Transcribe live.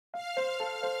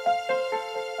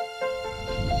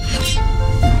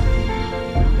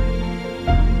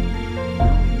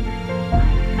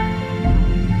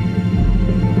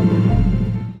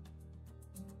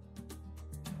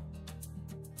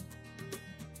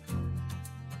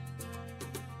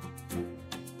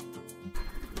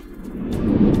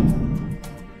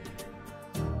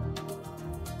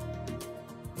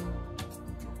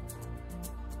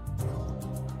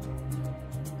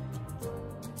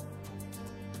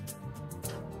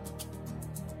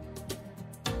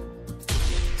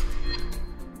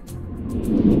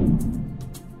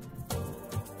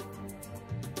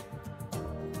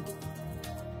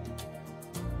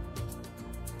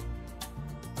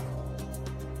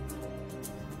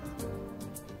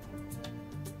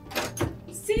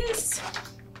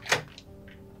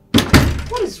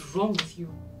Wrong with you?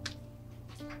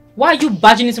 Why are you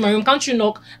barging into my room? Can't you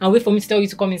knock and wait for me to tell you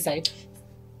to come inside?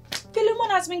 Philemon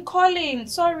has been calling.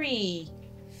 Sorry.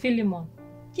 Philemon?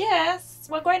 Yes.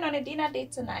 We're going on a dinner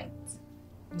date tonight.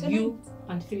 You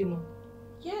and Philemon?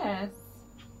 Yes.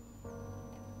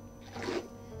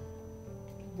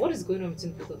 What is going on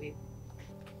between both of you?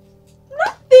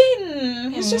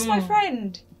 Nothing. He's just my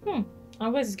friend.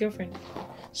 And where's his girlfriend?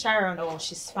 Sharon, oh,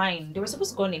 she's fine. They were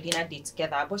supposed to go on a dinner date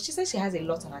together, but she says she has a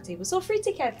lot on her table, so free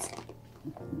tickets.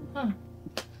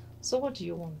 So what do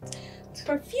you want?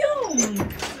 Perfume.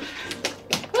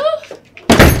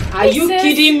 Are you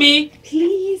kidding me?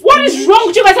 Please. What is wrong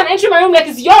with you guys and entering my room like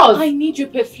it's yours? I need your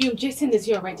perfume. Jason is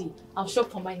here already. I'll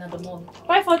shop for mine in the morning.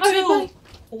 Buy for two. Bye.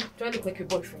 Oh, do I look like your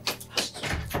boyfriend?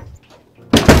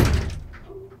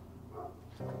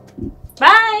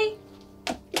 Bye.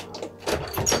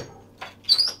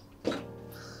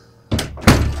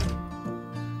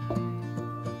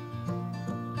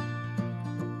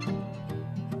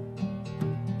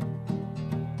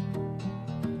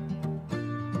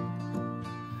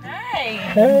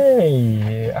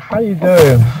 Hey, how you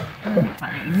doing? I'm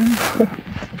fine.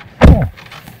 Oh,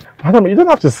 madam, you don't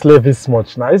have to slave this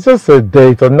much now. It's just a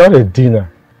date or not a dinner.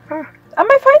 I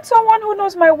might find someone who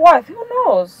knows my worth. Who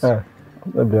knows?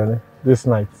 Maybe this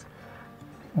night.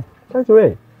 By the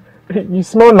way, you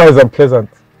smell nice and pleasant.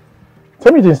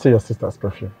 Tell me you didn't steal your sister's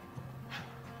perfume.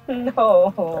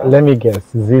 No. Let me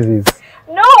guess, Zizi's.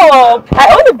 No,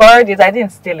 I only borrowed it. I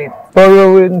didn't steal it.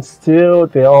 Borrowing, steal,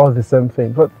 they're all the same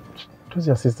thing. But those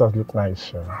your sisters look nice,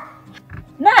 sure.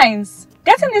 Nice.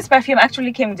 Getting this perfume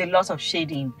actually came with a lot of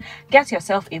shading. Get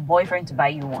yourself a boyfriend to buy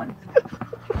you one.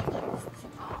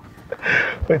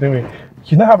 Wait a minute,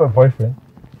 you don't have a boyfriend?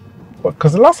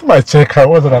 Because the last time I checked, I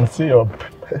wasn't until your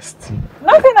bestie.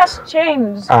 Nothing has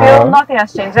changed, Phil. Nothing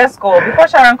has changed. Let's go. Before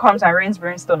Sharon comes and rains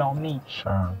brimstone on me.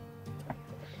 Sharon.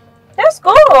 Let's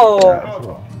go. Yeah, let's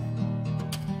go.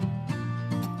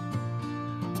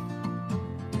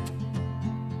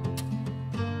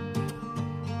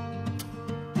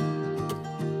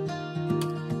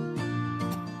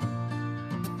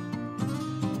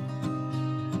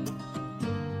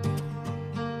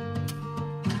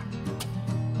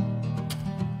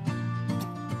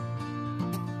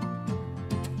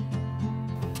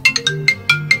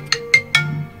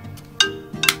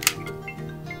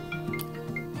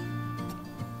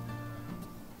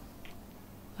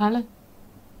 Hello?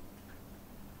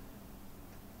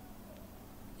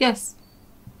 Yes.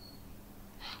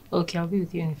 Okay, I'll be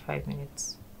with you in 5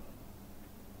 minutes.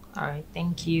 Alright,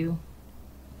 thank you.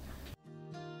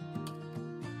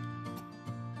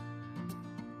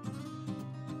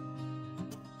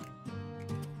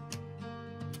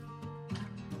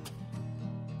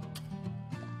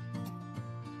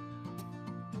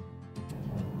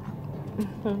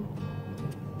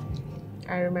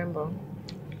 I remember.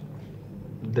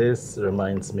 This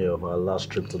reminds me of our last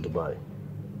trip to Dubai.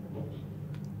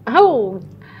 Oh,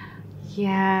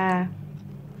 yeah.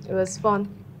 It was fun.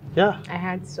 Yeah. I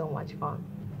had so much fun.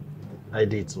 I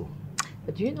did too.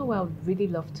 But do you know where I would really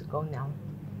love to go now?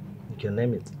 You can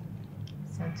name it.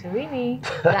 Santorini,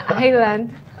 the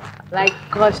island. Like,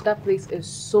 gosh, that place is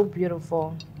so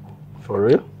beautiful. For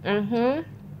real?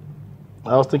 Mm-hmm.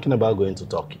 I was thinking about going to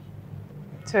Turkey.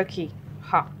 Turkey.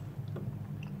 Ha.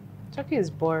 Turkey is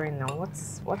boring now.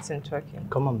 What's in Turkey?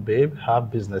 Come on, babe. Have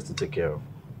business to take care of.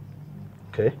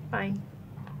 Okay? Fine.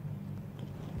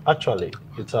 Actually,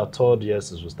 it's our 3rd year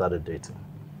since we started dating.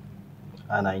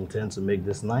 And I intend to make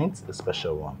this night a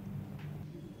special one.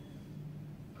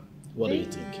 What do you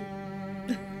think?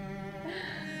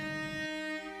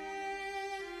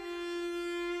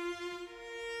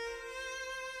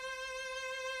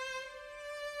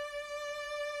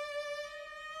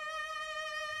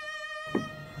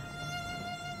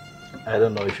 I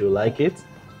don't know if you like it,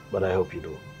 but I hope you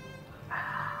do.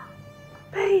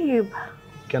 Babe,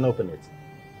 can open it.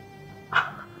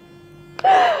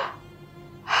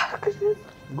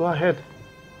 Go ahead.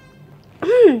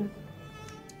 Hmm.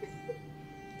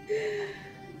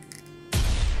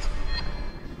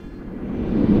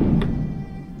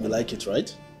 You like it,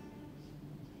 right?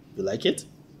 You like it?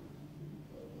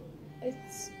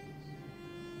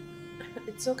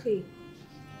 It's okay.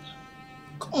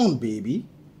 Come on, baby.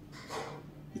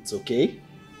 It's okay.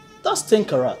 That's 10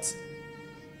 carats.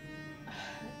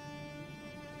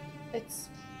 It's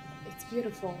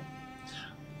beautiful.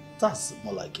 That's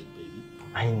more like it, baby.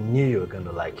 I knew you were going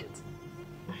to like it.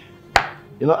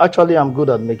 You know, actually, I'm good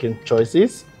at making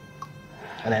choices.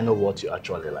 And I know what you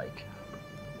actually like.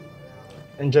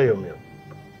 Enjoy your meal.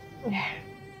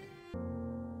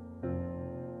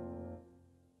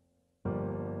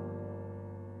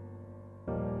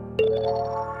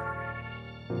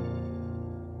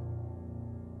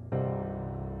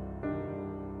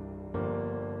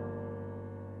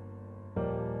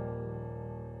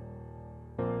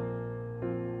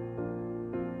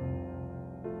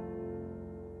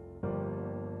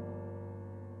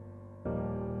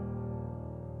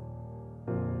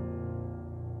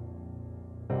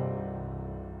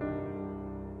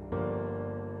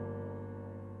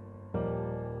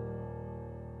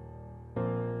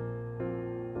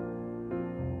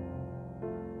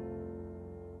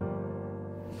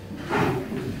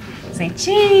 Say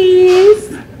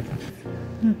cheese!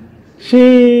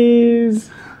 Cheese!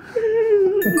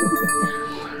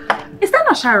 Is that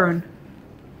not Sharon?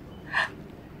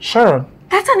 Sharon?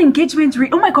 That's an engagement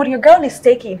ring. Oh my god, your girl is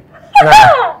taking.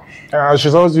 Nah.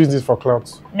 She's always used this for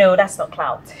clout. No, that's not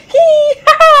clout.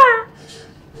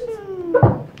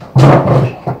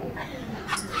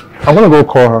 I'm gonna go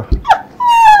call her.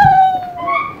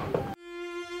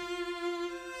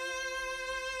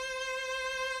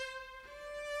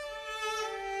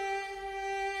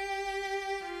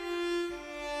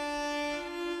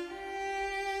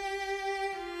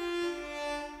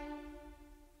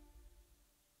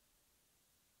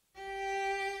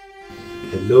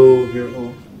 Hello,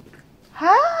 beautiful.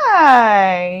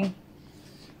 Hi.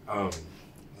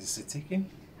 Is it taken? Do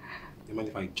you mind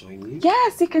if I join you?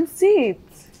 Yes, you can see it.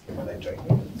 Do you mind if I join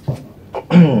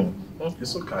you? You're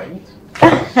so kind.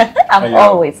 I'm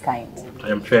always kind. I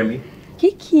am Femi.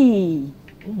 Kiki.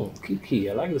 Oh, Kiki,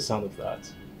 I like the sound of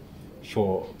that.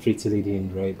 For Pretty Lady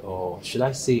in Red, or should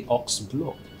I say Ox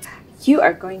Blood? You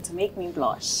are going to make me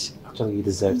blush. Actually, you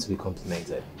deserve to be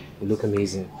complimented. You look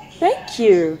amazing. Thank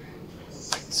you.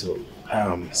 So,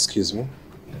 excuse me.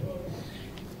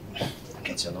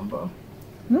 Get your number.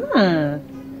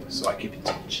 So I keep in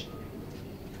touch.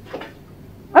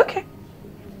 Okay.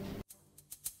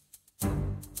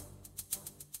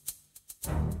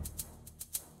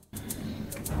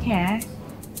 Yeah.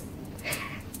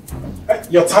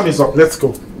 Your time is up. Let's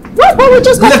go. What? We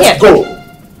just got here. Let's go.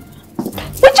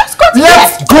 We just got here.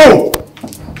 Let's go.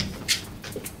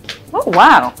 Oh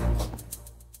wow.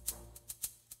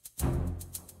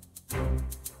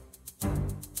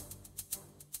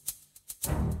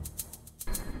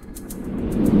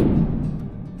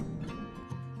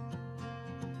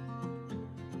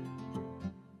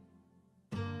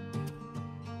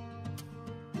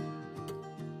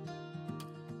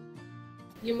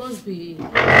 You must be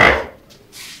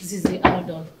Zizi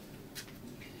Aldon.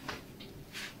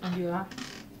 And you are?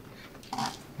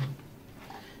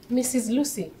 Mrs.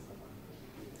 Lucy.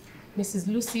 Mrs.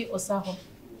 Lucy Osaho.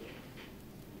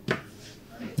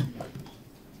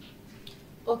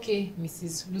 Okay,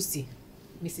 Mrs. Lucy.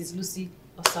 Mrs. Lucy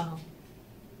Osaho.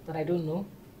 But I don't know.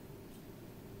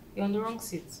 You're on the wrong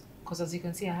seat. Because as you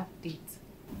can see, I have a date.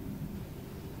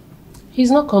 He's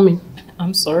not coming.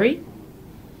 I'm sorry?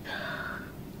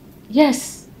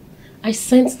 Yes, I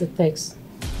sent the text.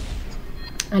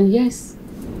 And yes,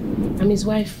 I'm his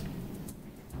wife.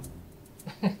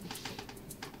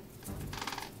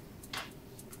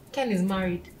 Ken is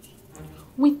married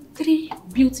with 3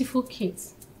 beautiful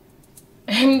kids.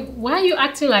 And why are you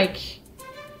acting like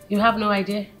you have no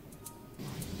idea?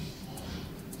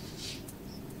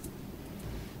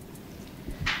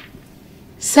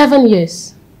 Seven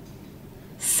years.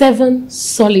 7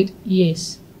 solid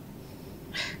years.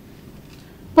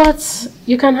 But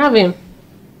you can have him.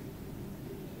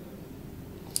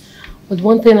 But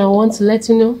one thing I want to let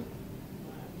you know,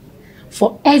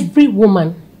 for every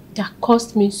woman that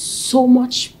caused me so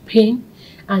much pain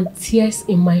and tears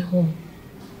in my home,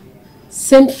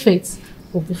 same fate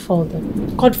will befall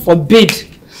them. God forbid!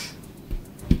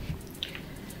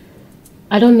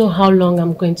 I don't know how long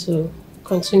I'm going to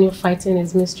continue fighting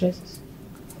his mistresses.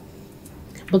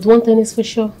 But one thing is for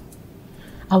sure,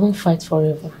 I won't fight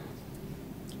forever.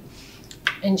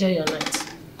 Enjoy your night.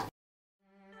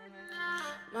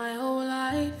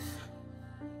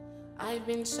 I've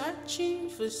been searching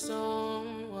for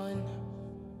someone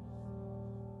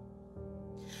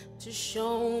to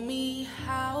show me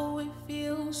how it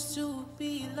feels to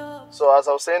be loved. So as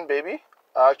I was saying, baby,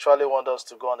 I actually want us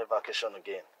to go on a vacation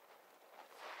again.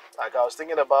 Like I was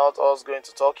thinking about us going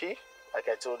to Turkey, like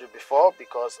I told you before,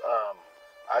 because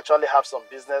I actually have some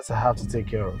business I have to take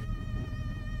care of.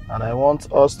 And I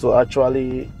want us to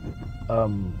actually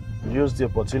use the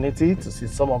opportunity to see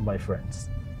some of my friends.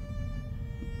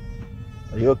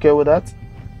 Are you okay with that?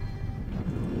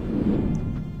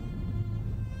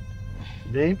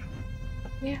 Babe?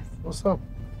 Yes. What's up?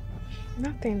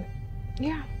 Nothing.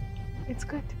 Yeah, it's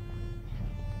good.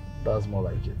 That's more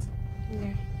like it.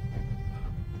 Yeah.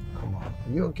 Come on.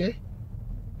 Are you okay?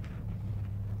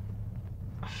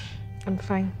 I'm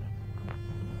fine.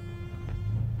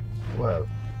 Well,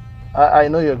 I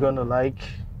know you're going to like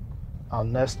our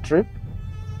next trip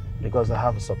because I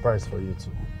have a surprise for you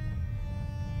too.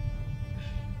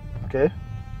 Okay?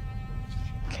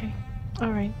 Okay.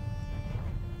 All right.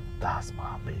 That's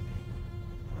my baby.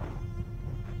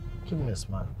 Give me a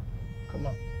smile. Come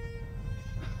on.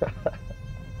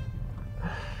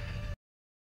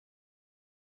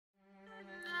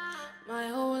 My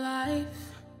whole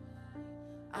life,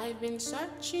 I've been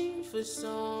searching for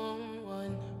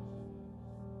someone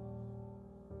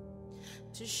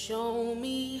to show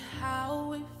me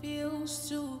how it feels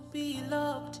to be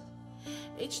loved.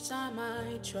 Each time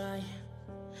I try,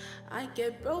 I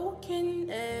get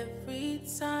broken every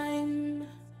time.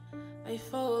 I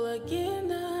fall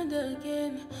again and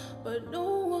again, but no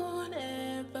one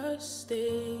ever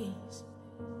stays.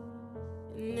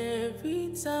 And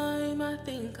every time I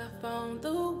think I found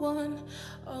the one,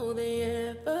 all they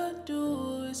ever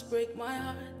do is break my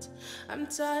heart. I'm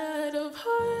tired of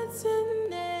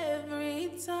hurting every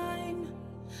time.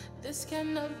 This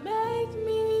cannot make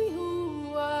me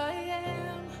who I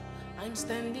am. I'm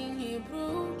standing here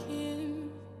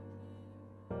broken.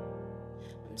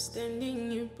 I'm standing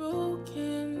here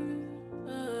broken.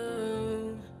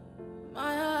 Oh.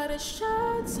 My heart is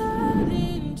shattered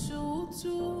into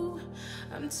two.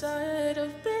 I'm tired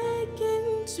of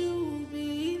begging to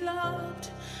be loved.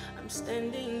 I'm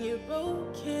standing here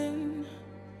broken.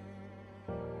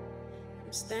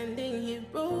 I'm standing here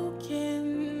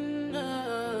broken.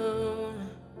 Oh.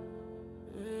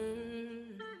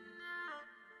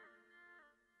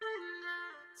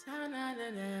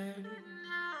 Ta-na-na-na.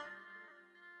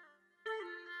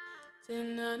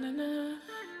 Ta-na-na-na.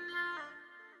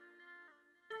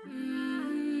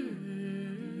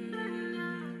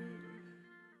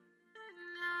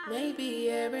 Maybe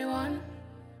everyone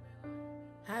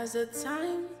has a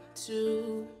time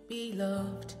to be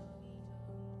loved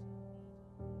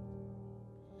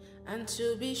and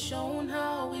to be shown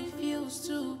how it feels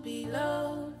to be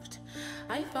loved.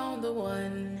 I found the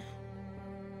one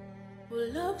who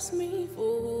loves me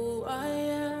for who I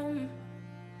am,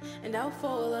 and I'll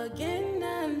fall again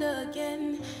and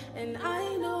again, and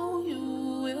I know you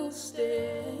will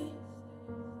stay.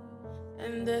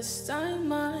 And this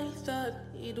time I thought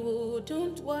it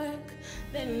wouldn't work,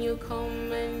 then you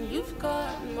come and you've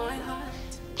got my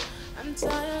heart. I'm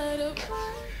tired of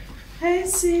her. Hey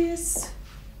sis.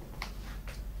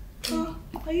 Oh,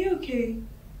 are you okay?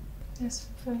 Yes,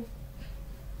 fine.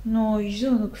 No, you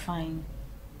don't look fine.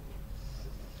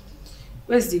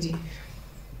 Where's Didi?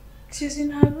 She's in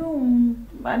her room.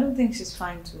 I don't think she's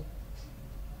fine too.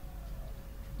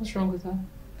 What's wrong with her?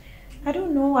 I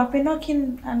don't know. I've been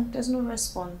knocking and there's no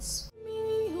response.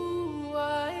 Me who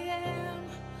I am.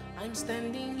 I'm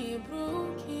standing here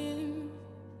broken.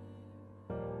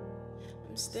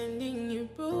 I'm standing here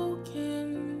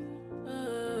broken.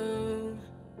 Oh.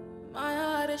 My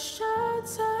heart is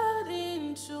shattered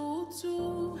into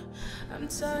two. I'm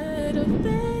tired of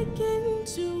begging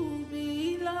to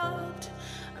be loved.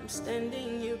 I'm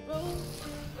standing here broken.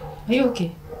 Are you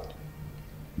okay?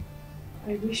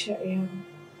 I wish I am.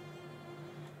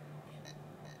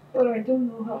 But I don't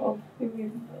know how I'm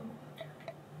feeling now.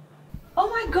 Oh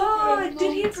my god!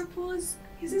 Did he propose?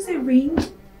 Is this a ring?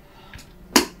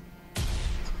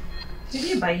 Did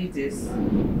he buy you this?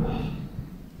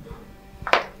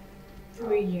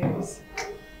 3 years.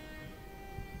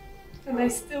 And I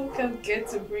still can't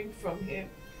get a ring from him.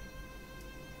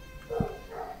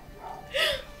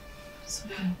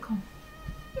 Sonia, come.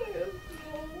 I don't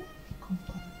know. Come.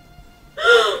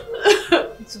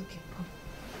 It's okay, come.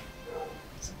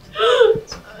 It's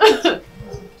okay.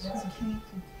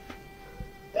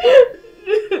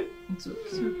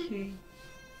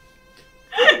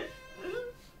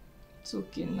 It's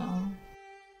okay now.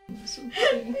 It's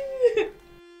okay.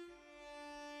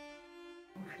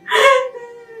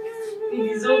 It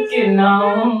is okay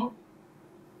now.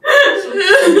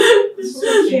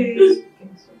 okay?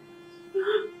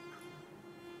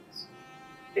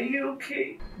 Are you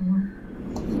okay?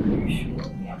 Are you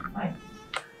sure? Yeah, I'm fine.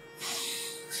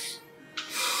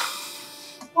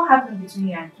 What happened between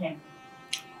you and Ken?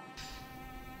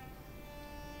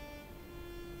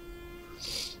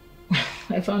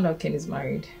 I found out Ken is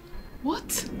married.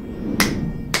 What?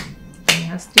 And he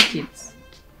has 3 kids.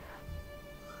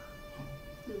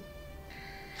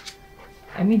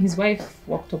 I mean, his wife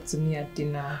walked up to me at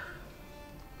dinner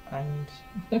and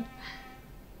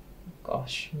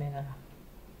gosh, men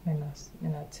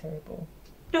are terrible.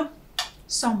 No,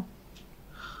 some.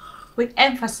 With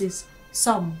emphasis,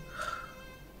 some.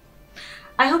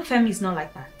 I hope Femi is not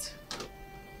like that.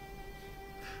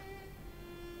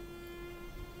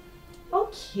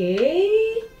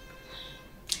 Okay.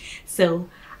 So,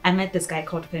 I met this guy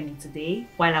called Femi today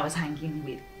while I was hanging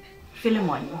with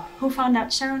Philemon, who found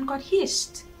out Sharon got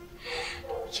hitched.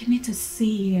 You need to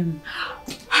see him.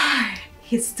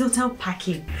 He's total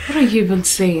packing. What are you even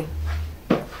saying?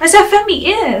 I said Femi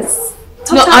is.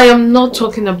 Total. No, I am not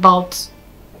talking about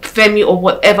Femi or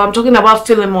whatever. I'm talking about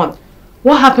Philemon.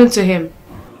 What happened to him?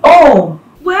 Oh,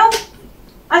 well,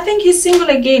 I think he's single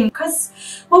again because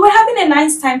we were having a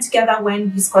nice time together when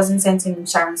his cousin sent him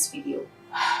Sharon's video.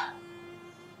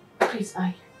 Please,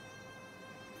 I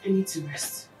need to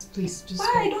rest. Please, just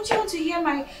Why? go. Don't you want to hear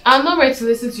my... I'm not ready to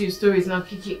listen to your stories now,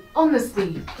 Kiki.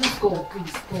 Honestly, please go.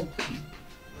 Please, go.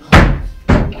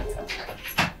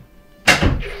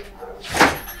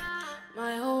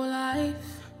 My whole life,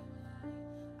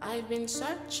 I've been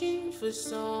searching for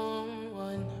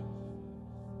someone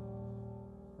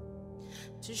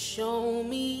to show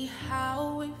me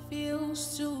how it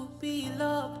feels to be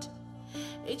loved.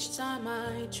 Each time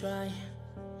I try,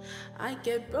 I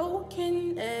get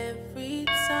broken every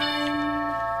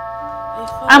time.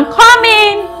 I'm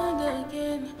coming!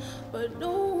 Again, but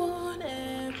no one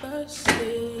ever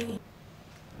stays.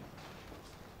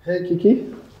 Hey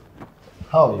Kiki,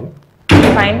 how are you?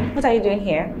 Fine. What are you doing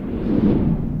here?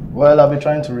 Well, I've been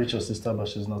trying to reach your sister, but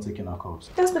she's not taking our calls.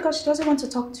 That's because she doesn't want to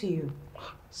talk to you.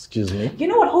 Excuse me? You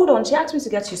know what? Hold on. She asked me to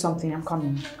get you something. I'm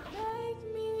coming. Make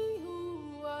me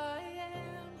who I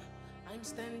am. I'm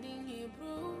standing here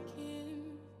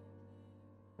broken.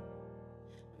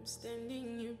 I'm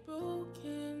standing here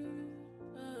broken.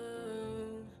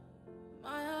 Oh,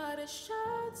 my heart is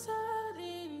shattered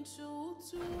into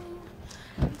two.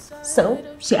 So,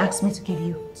 she asked me to give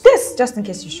you this just in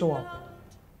case you show up.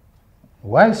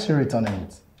 Why is she returning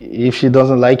it? If she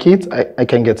doesn't like it, I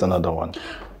can get another one.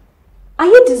 Are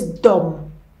you this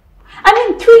dumb? I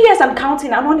mean, 3 years I'm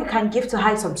counting and all you can give to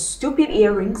hide some stupid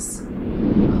earrings?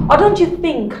 Or don't you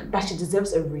think that she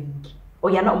deserves a ring? Or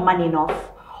you're not man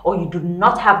enough? Or you do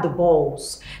not have the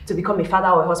balls to become a father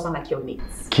or a husband like your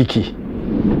mates? Kiki.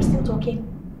 I'm still talking.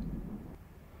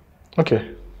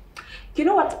 Okay. You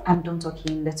know what? I'm done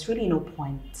talking. There's really no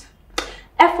point.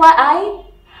 FYI,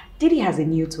 Diddy has a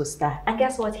new toaster. And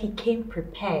guess what? He came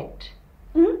prepared.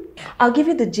 I'll give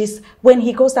you the gist when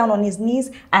he goes down on his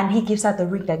knees and he gives her the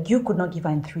ring that you could not give her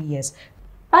in 3 years.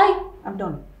 Bye. I'm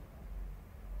done.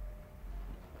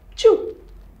 Choo.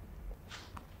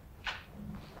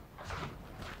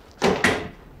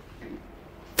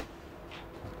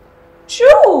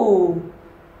 Choo.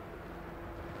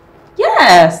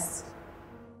 Yes.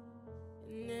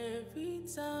 And every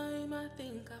time I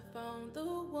think I found the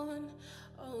one,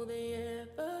 all they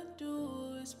ever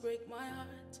do is break my heart.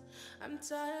 I'm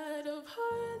tired of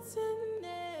hurting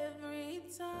every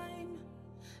time.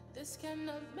 This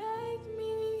cannot make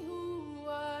me who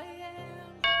I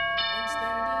am. I'm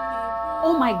standing here.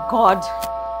 Oh my God.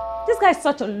 This guy is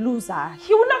such a loser.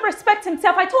 He will not respect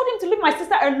himself. I told him to leave my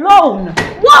sister alone.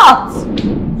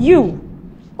 What? You.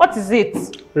 What is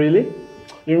it? Really?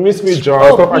 You miss me, Joe.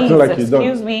 Oh, Stop acting like you don't.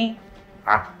 Excuse me.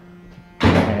 Ah.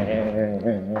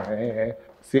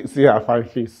 See her fine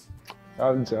face.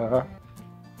 Anja.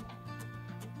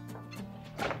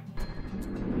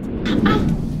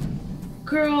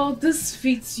 Girl, this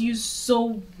fits you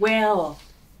so well.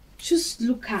 Just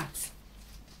look at.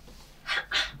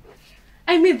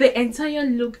 I mean, the entire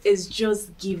look is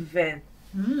just given.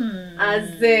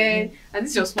 As in, and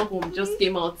this your small home just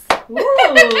came out.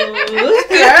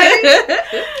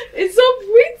 It's so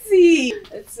pretty.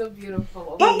 It's so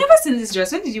beautiful. But I've never seen this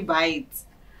dress. When did you buy it?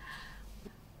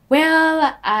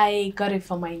 Well, I got it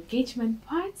for my engagement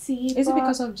party. Is it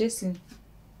because of Jason?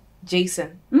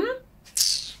 Jason?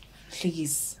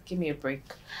 Please, give me a break.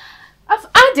 I've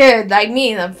added,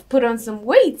 I've put on some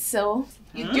weight, so...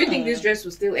 Do you think this dress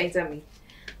will still enter me?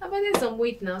 I've added some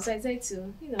weight now, so I decided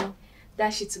to,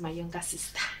 dash it to my younger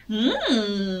sister.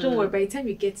 Don't worry, by the time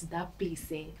you get to that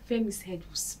place, Femi's head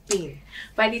will spin.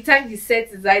 By the time he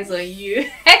sets his eyes on you.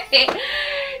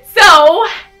 So,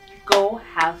 go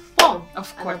have fun.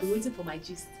 Of course. And I'll be waiting for my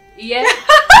gist. Yeah?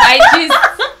 My gist.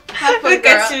 Have fun, Look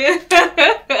girl. at you.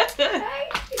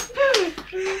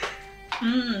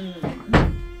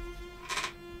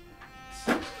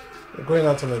 You're going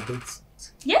out on a date?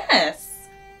 Yes.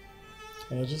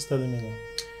 And you're just telling me now?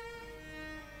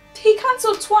 He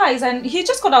cancelled twice and he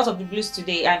just got out of the blues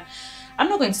today, and I'm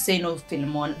not going to say no,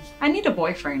 Philemon. I need a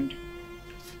boyfriend.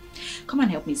 Come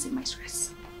and help me save my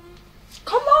stress.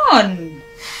 Come on.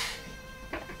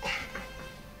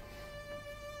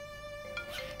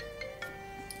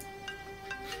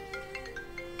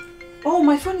 Oh,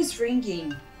 my phone is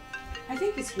ringing. I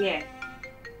think it's here.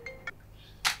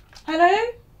 Hello?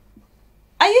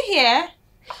 Are you here?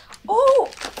 Oh,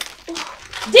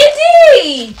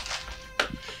 Didi!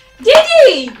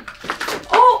 Didi!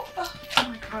 Oh, oh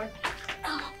my God.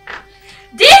 Oh.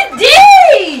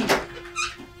 Didi!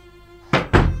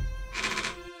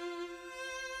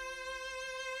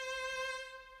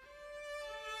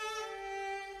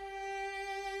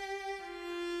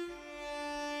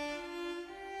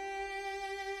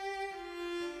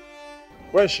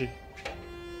 Where is she?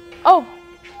 Oh,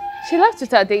 she left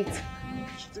with her date.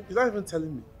 You're not even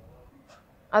telling me.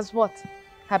 As what?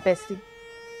 Her bestie.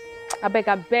 I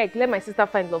beg, let my sister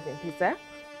find love in peace, eh?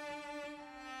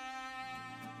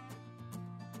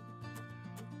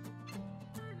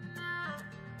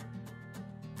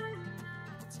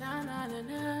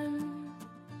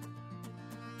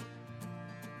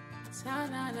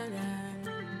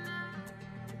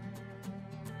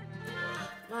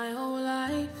 My whole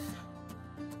life,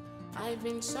 I've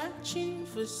been searching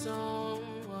for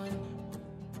someone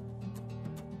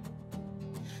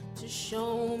to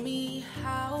show me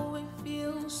how it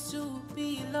feels to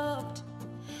be loved.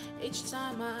 Each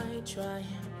time I try,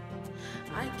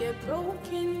 I get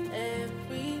broken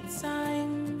every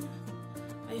time.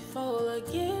 I fall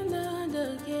again and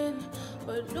again,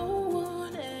 but no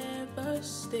one ever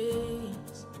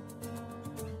stays.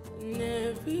 And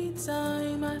every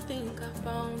time I think I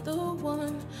found the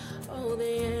one, all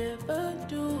they ever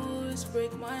do is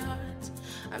break my heart.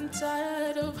 I'm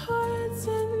tired of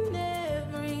hurting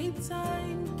every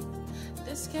time.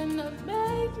 This cannot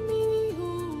make me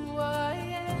who I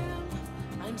am.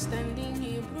 I'm standing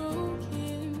here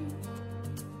broken.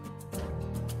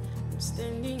 I'm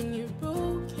standing here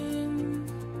broken.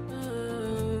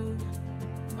 Oh.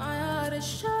 My heart is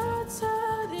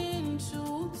shattered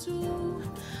into two.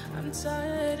 I'm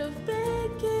tired of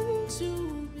begging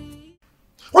to be.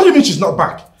 What do you mean she's not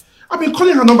back? I've been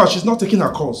calling her number, she's not taking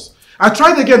her calls. I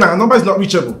tried again and her number is not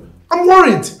reachable. I'm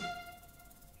worried.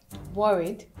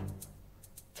 Worried?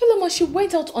 Philemon, she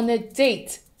went out on a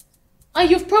date. And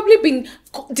you've probably been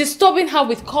disturbing her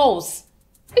with calls.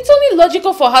 It's only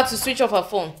logical for her to switch off her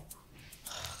phone.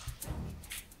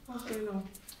 Okay, no.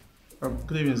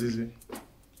 Good evening, Zizi.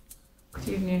 Good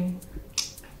evening.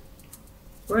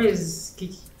 Where is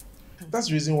Kiki? That's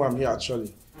the reason why I'm here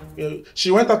actually.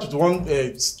 She went out with one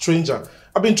stranger.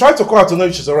 I've been trying to call her to know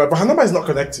if she's alright, but her number is not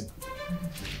connecting.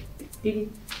 Didi,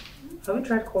 have you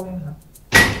tried calling her?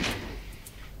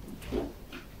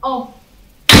 Oh.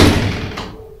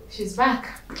 She's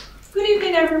back. Good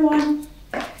evening, everyone.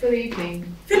 Good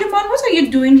evening. Philemon, what are you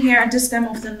doing here at this time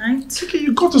of the night? Okay,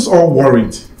 you got us all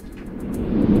worried.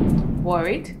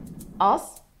 Worried?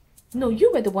 Us? No,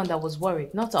 you were the one that was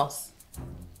worried, not us.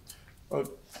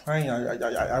 Fine,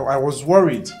 I was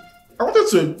worried. I wanted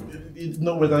to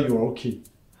know whether you were okay.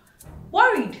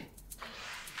 Worried?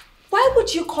 Why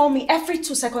would you call me every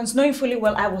 2 seconds knowing fully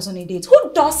well I was on a date?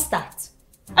 Who does that?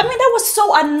 I mean, that was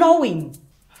so annoying.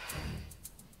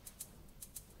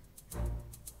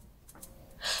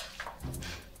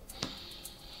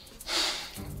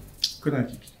 Good night,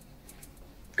 Kiki.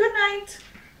 Good night.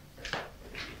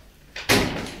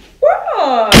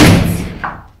 What?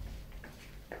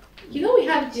 You know we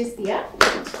have gist here.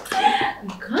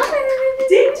 Come on.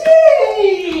 Didi!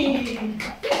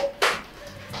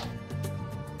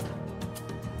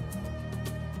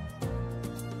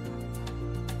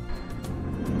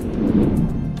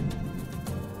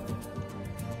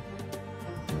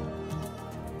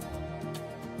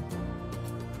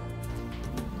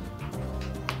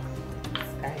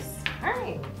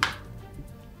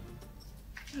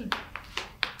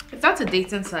 Is that a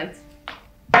dating site?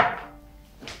 Have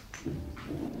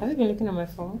you been looking at my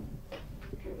phone?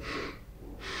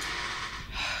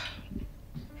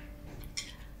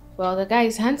 Well, the guy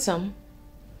is handsome.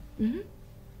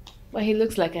 But he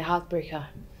looks like a heartbreaker.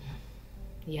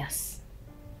 Yes.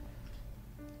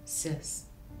 Sis,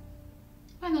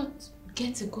 why not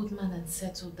get a good man and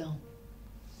settle down?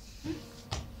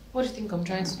 What do you think I'm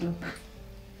trying to do?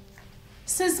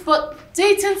 Sis, but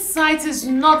dating site is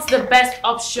not the best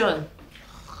option.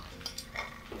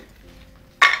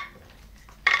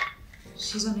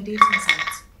 She's on a dating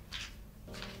site.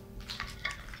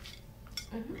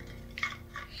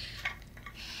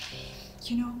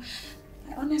 You know,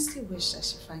 I honestly wish that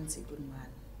she finds a good man.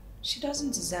 She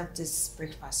doesn't deserve this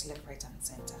breakfast left, right, and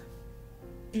center.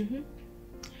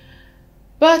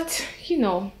 But, you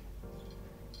know,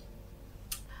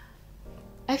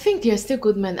 I think there's still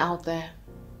good men out there.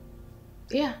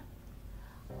 Yeah.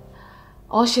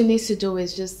 All she needs to do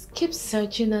is just keep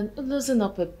searching and loosen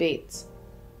up a bit.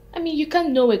 I mean, you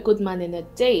can't know a good man in a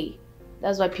day.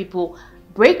 That's why people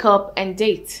break up and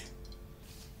date.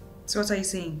 So what are you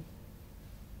saying?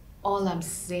 All I'm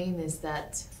saying is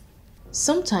that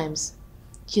sometimes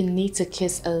you need to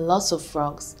kiss a lot of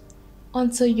frogs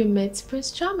until you meet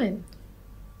Prince Charming.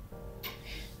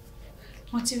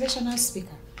 Motivational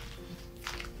speaker.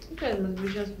 Okay,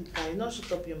 motivational speaker. You not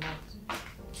shut up your mouth.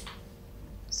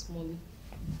 Small.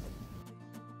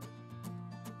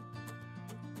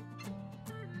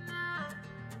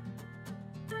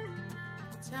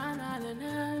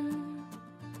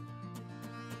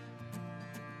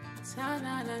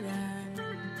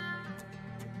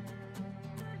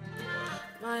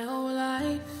 My whole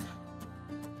life,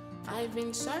 I've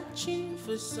been searching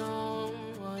for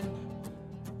someone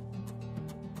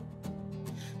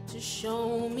to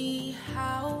show me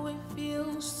how it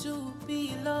feels to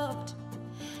be loved.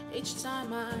 Each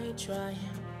time I try,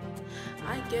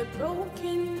 I get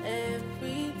broken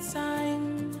every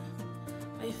time.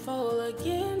 I fall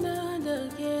again and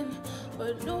again,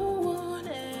 but no one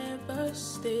ever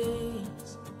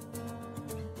stays.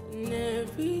 And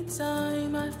every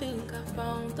time I think I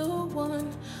found the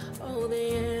one, all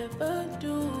they ever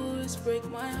do is break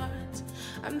my heart.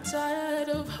 I'm tired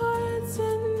of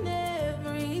hurting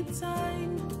every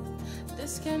time.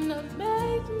 This cannot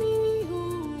make me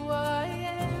who I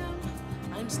am.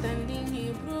 I'm standing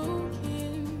here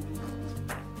broken.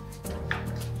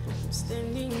 I'm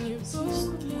standing here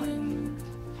broken.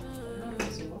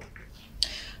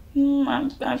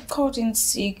 I'm called in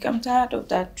sick. I'm tired of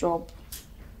that job.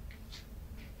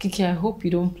 Kiki, I hope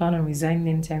you don't plan on resigning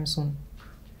anytime soon.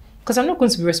 Because I'm not going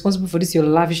to be responsible for this, your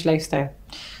lavish lifestyle.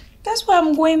 That's why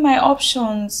I'm weighing my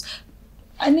options.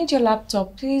 I need your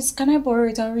laptop. Please, can I borrow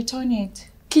it? I'll return it.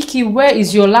 Kiki, where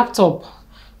is your laptop?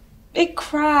 It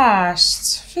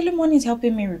crashed. Philemon is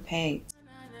helping me repair it.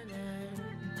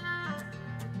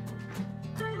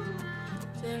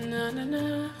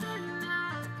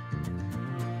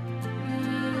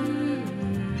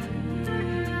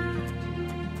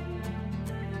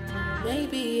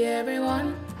 Maybe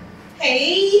everyone.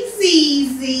 Hey,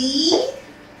 Zizi.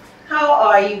 How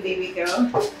are you, baby girl?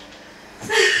 I'm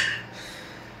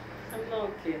not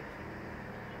okay.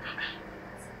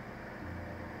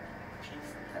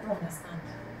 I don't understand.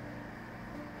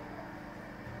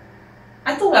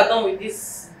 I thought we are done with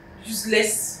this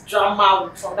useless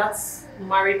drama from that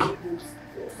married people.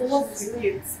 So what's the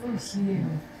it? Oh, yeah.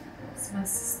 It's my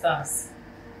sisters.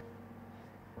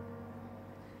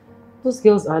 Those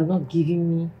girls are not giving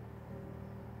me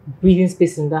breathing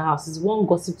space in that house. It's one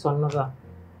gossip to another.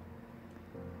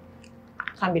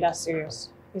 Can't be that serious,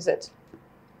 is it?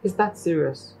 Is that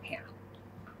serious? Yeah.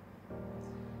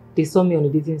 They saw me on the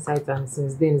dating site and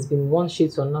since then it's been one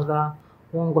shade to another,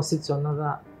 one gossip to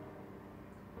another.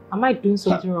 Am I doing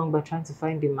something wrong by trying to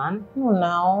find a man? No,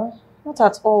 now. Not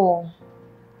at all.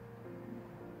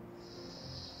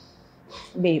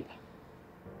 Babe,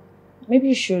 maybe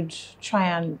you should try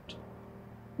and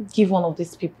give one of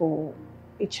these people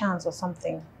a chance or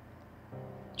something.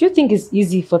 Do you think it's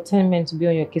easy for 10 men to be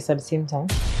on your case at the same time?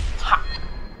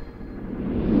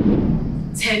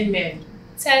 10 men.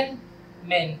 10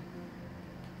 men.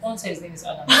 One said his name is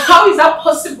Adam. How is that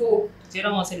possible? The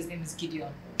other one said his name is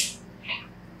Gideon.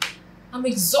 I'm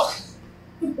exhausted.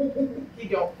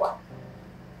 Gideon, what?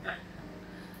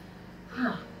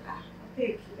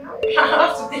 Take it. I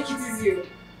have to take it easy.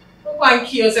 Don't go and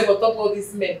kill yourself on top of all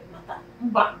these men.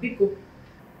 Mba, Biko.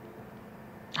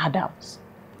 Adams.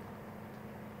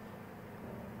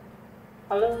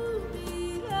 Hello?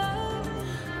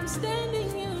 I'm standing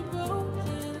here broken.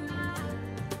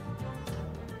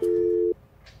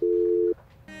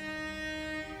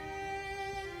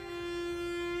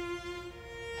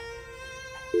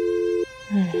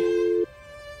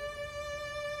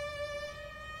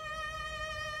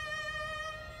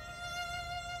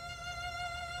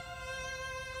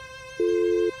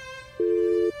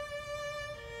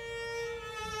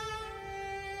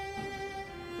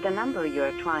 The number you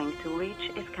are trying to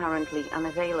reach is currently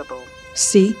unavailable.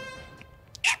 See?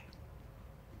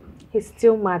 He's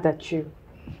still mad at you.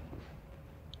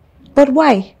 But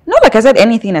why? Not like I said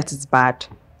anything that is bad.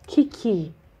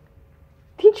 Kiki,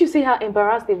 didn't you see how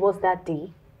embarrassed he was that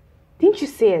day? Didn't you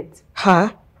see it?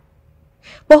 Huh?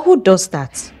 But who does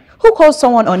that? Who calls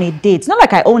someone on a date? It's not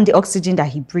like I own the oxygen that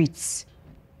he breathes.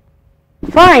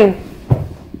 Fine.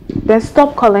 Then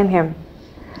stop calling him.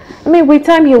 I mean, with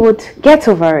time he would get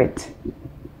over it.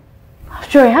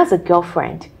 Sure, he has a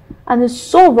girlfriend. And it's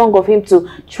so wrong of him to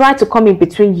try to come in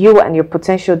between you and your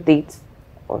potential date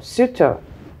or suitor.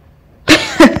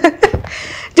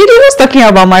 Did he was talking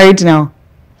about marriage now?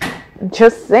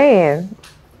 Just saying.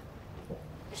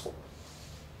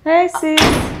 Hey, sis.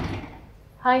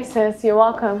 Hi, sis. You're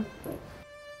welcome.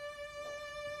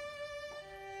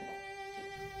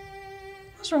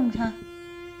 What's wrong with her?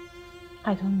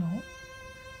 I don't know.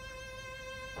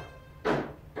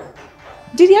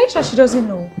 Did he actually? She doesn't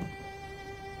know.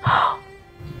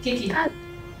 Kiki,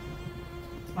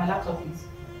 my laptop is.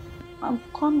 I'm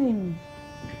coming.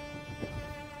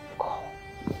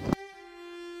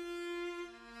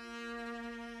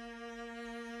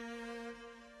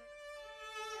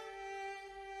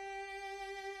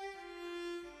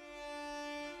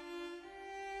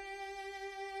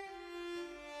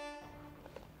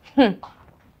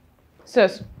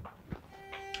 Sis,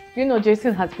 you know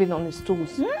Jason has been on his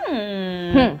toes.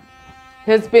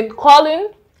 He's been calling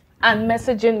and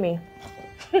messaging me.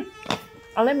 And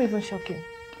let me even shock you.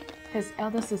 His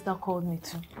elder sister called me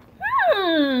too.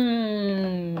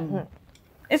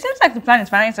 It seems like the plan is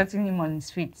finally setting him on his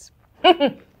feet.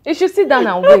 You should sit down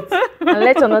and wait and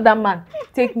let another man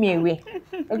take me away.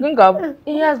 I think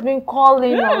he has been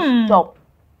calling non-stop.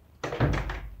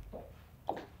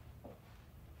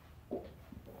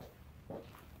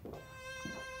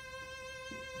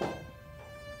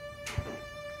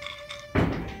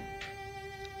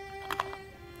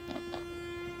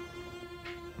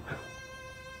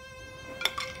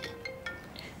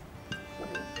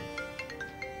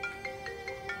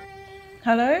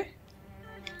 Hello?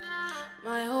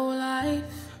 My whole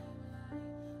life,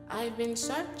 I've been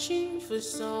searching for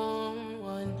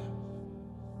someone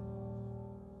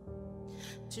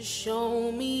to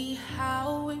show me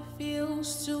how it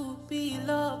feels to be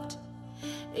loved.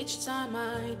 Each time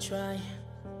I try,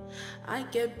 I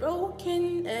get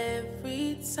broken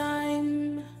every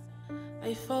time.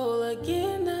 I fall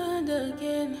again and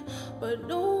again, but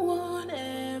no one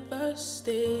ever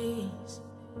stays.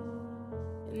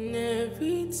 And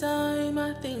every time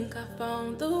I think I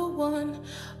found the one,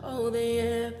 all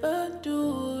they ever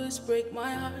do is break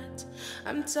my heart.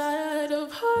 I'm tired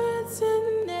of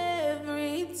hurting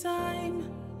every time.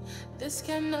 This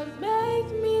cannot make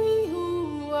me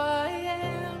who I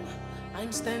am.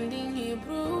 I'm standing here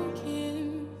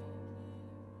broken.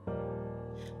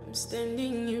 I'm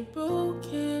standing here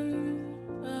broken.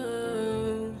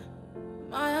 Oh.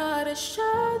 My heart is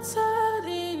shattered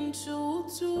into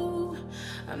two.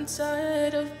 I'm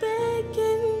tired of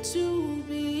begging to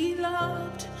be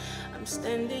loved. I'm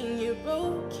standing here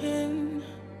broken.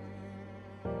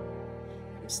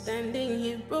 I'm standing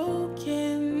here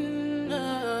broken.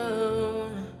 Oh.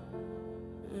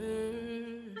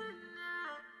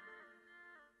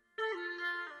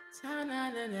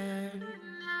 Ta-na-na-na.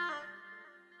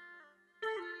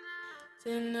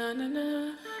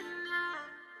 Ta-na-na-na.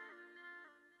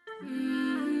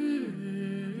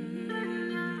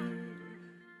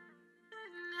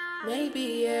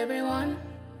 Maybe everyone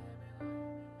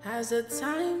has a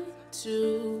time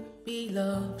to be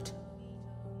loved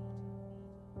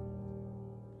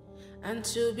and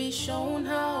to be shown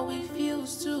how it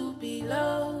feels to be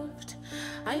loved.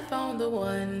 I found the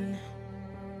one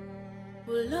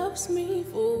who loves me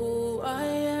for who I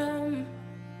am,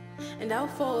 and I'll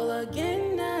fall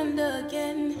again and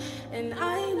again, and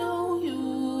I know you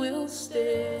will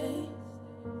stay.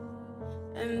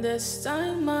 And this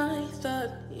time I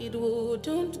thought it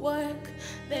wouldn't work.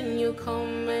 Then you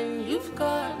come and you've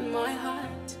got my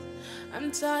heart.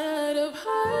 I'm tired of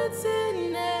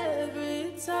hurting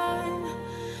every time.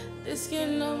 This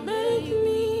cannot make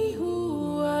me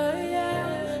who I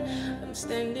am. I'm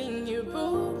standing here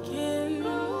broken.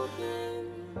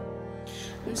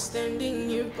 I'm standing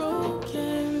here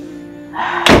broken.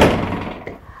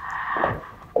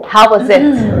 How was it?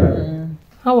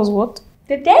 How was what?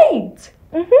 The date.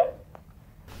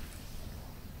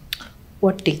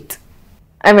 What date?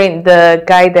 I mean, the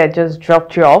guy that just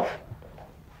dropped you off.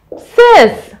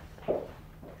 Sis!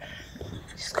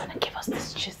 She's gonna give us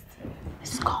this gist.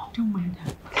 Let's go. Don't mind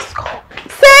her. Let's go.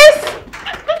 Sis!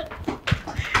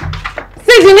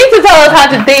 Sis, you need to tell us how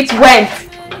the date went.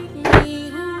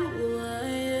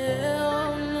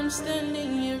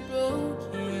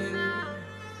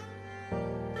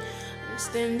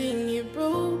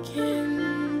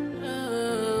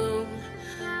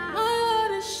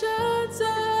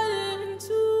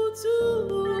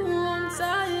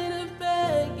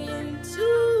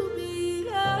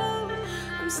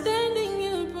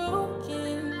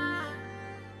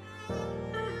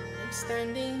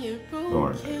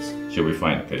 She'll be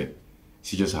fine, okay?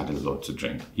 She just had a lot to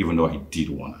drink, even though I did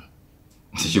want her.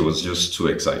 She was just too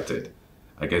excited.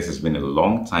 I guess it's been a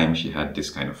long time she had this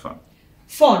kind of fun.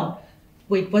 Fun?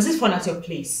 Wait, was this fun at your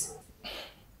place?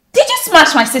 Did you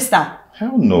smash my sister?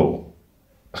 Hell no.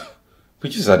 We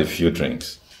just had a few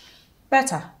drinks.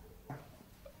 Better.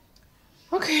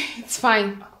 Okay, it's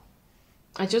fine.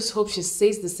 I just hope she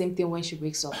says the same thing when she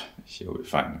wakes up. She'll be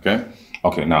fine, okay?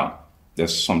 Okay, now,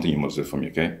 there's something you must do for me,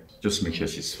 okay? Just make sure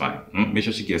she's fine. Make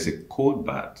sure she gets a cold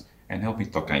bath and help me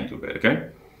tuck her into bed, okay?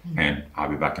 And I'll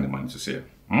be back in the morning to see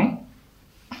her.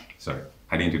 Sorry,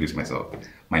 I didn't introduce myself.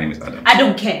 My name is Adam. I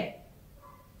don't care.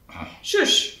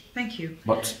 Shush. Thank you.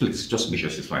 But please, just make sure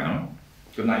she's fine, huh?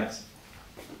 Good night.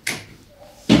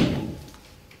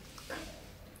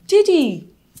 Didi,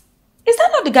 is that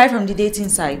not the guy from the dating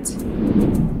site?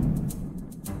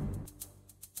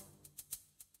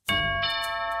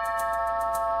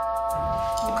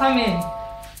 Come in.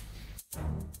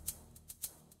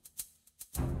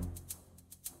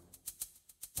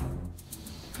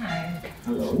 Hi.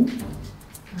 Hello.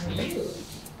 How are you?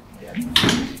 Yeah.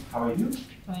 How are you?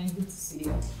 Fine, good to see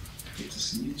you. Good to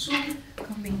see you too.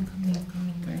 Come in.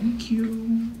 Thank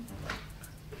you.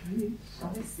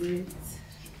 Have a seat.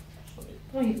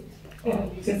 You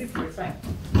can sit for fine.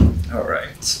 All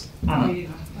right. How are you?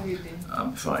 How are you doing?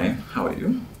 I'm fine. How are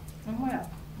you? I'm well.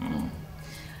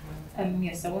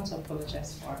 Yes, I want to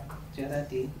apologize for the other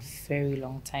day. Very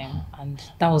long time, and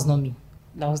that was not me.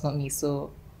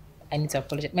 So I need to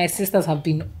apologize. My sisters have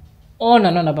been on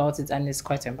and on about it, and it's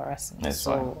quite embarrassing. It's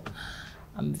fine.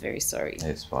 I'm very sorry.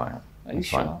 It's fine. Are you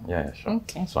sure? Yeah, sure.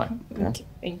 Okay. It's fine. Yeah? Okay,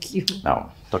 thank you.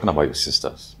 Now, talking about your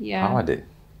sisters. Yeah. How are they?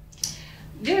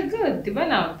 They're good. They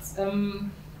went out.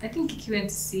 I think Kiki went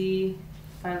to see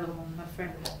Philemon, my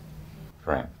friend.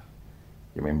 Friend?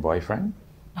 You mean boyfriend?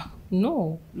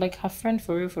 No, like her friend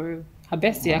for real. Her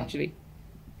bestie, actually.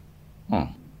 Okay.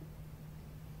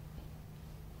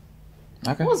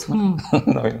 What's No,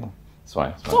 it's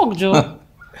fine. Talk, Joe.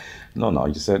 No,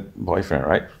 you said boyfriend,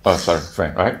 right? Oh, sorry,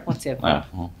 friend, right? Whatever.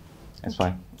 It's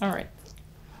fine. All right.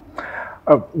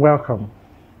 Welcome.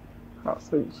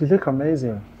 So you look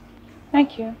amazing.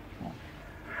 Thank you.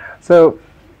 So,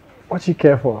 what you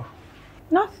care for?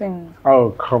 Nothing.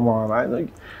 Oh, come on.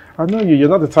 I know you. You're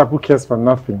not the type who cares for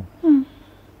nothing.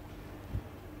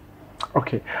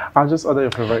 Okay, I'll just order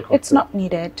your favorite cocktail. It's not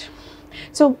needed.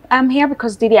 So, I'm here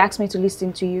because Didi asked me to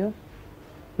listen to you.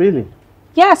 Really?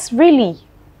 Yes, really.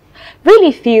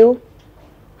 Really, Phil.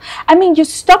 I mean, you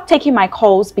stopped taking my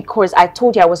calls because I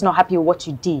told you I was not happy with what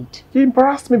you did. You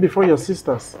embarrassed me before your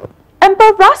sisters.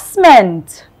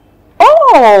 Embarrassment?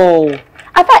 Oh,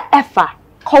 I thought Effa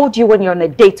called you when you're on a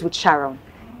date with Sharon.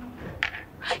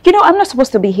 You know, I'm not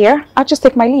supposed to be here. I'll just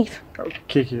take my leave. Oh,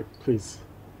 Kiki, please.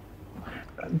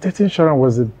 Dating Sharon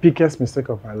was the biggest mistake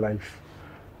of my life.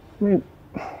 I mean,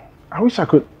 I wish I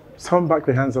could turn back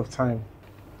the hands of time.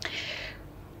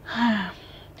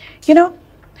 You know,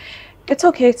 it's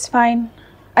okay, it's fine.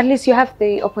 At least you have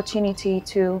the opportunity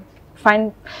to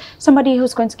find somebody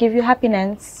who's going to give you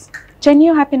happiness,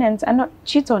 genuine happiness, and not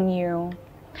cheat on you.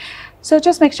 So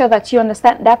just make sure that you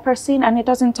understand that person and it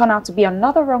doesn't turn out to be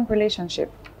another wrong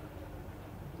relationship.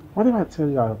 What if I tell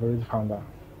you I've already found out?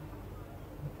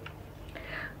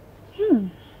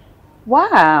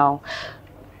 Wow.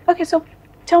 Okay, so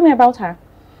tell me about her.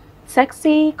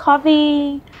 Sexy,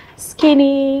 curvy,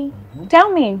 skinny.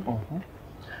 Tell me.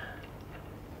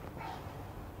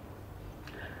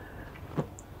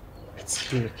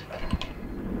 It's you.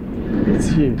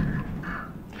 It's you.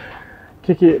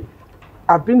 Kiki,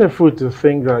 I've been a fool to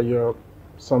think that you're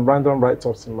some random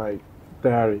write-ups in my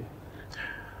diary.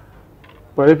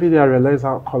 But every day I realize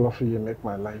how colorful you make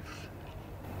my life.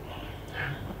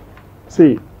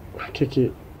 See,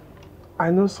 Kiki,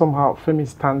 I know somehow Femi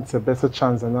stands a better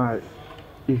chance than I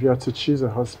if you're to choose a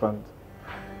husband.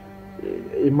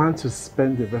 A man to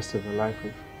spend the rest of your life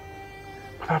with.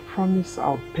 But I promise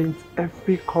I'll paint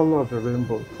every color of the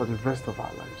rainbow for the rest of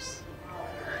our lives.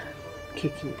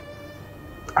 Kiki,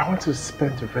 I want to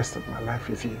spend the rest of my life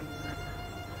with you.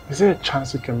 Is there a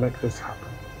chance we can make this happen?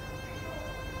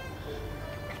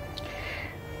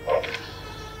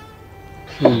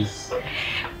 Please.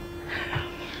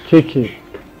 Kiki.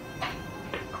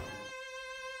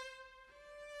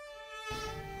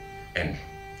 And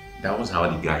that was how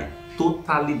the guy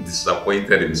totally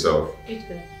disappointed himself. Which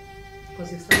guy? Because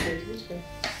he started. Which guy?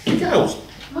 The guy was...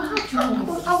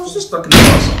 I was just talking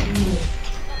about something.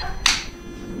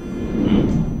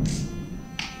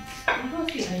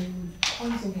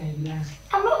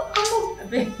 I'm not. I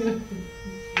beg you.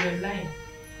 You're lying.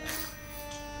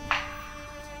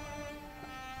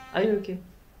 Are you okay?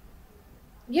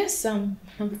 Yes, I'm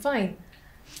fine.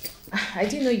 I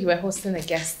didn't know you were hosting a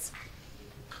guest.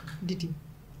 Did he?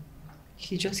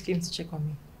 He just came to check on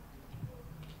me.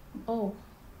 Oh.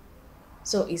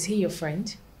 So is he your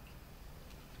friend?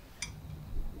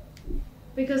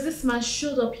 Because this man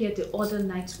showed up here the other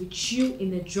night with you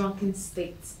in a drunken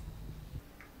state.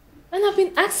 And I've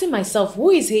been asking myself, who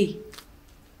is he?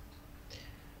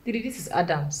 Didi, this is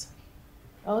Adams.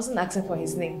 I wasn't asking for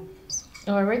his name.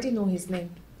 I already know his name.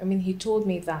 I mean, he told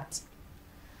me that.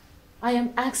 I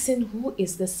am asking, who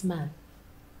is this man?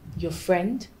 Your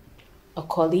friend? A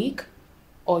colleague?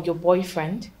 Or your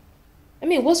boyfriend? I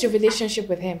mean, what's your relationship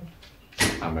with him?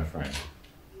 I'm a friend.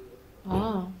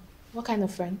 Ah, what kind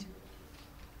of friend?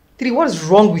 Didi, what is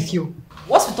wrong with you?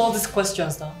 What's with all these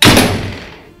questions now?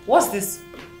 What's this?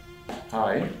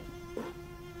 Hi.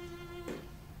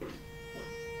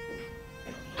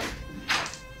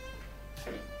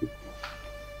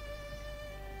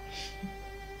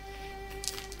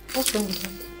 What's wrong with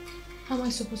him? How am I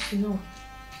supposed to know?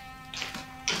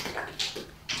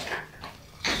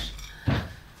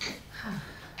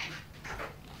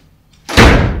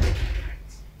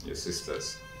 Your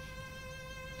sisters.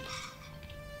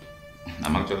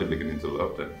 I'm actually beginning to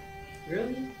love them.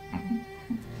 Really?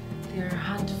 They're a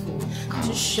handful.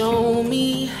 To show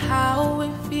me how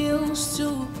it feels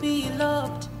to be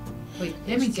loved. Wait,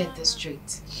 let me get this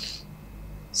straight.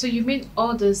 So you mean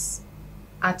all this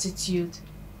attitude,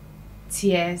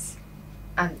 tears,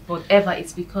 and whatever,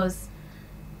 it's because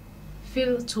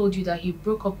Phil told you that he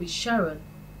broke up with Sharon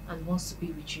and wants to be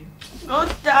with you?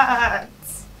 Not that.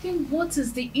 Then what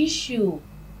is the issue?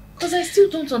 Because I still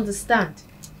don't understand.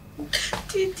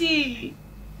 Didi.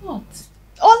 What?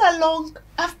 All along,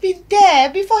 I've been there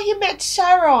before he met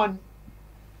Sharon.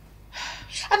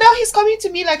 And now he's coming to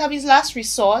me like I'm his last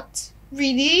resort.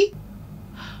 Really?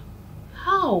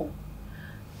 How?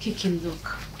 Kiki,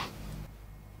 look.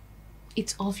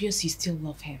 It's obvious you still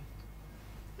love him.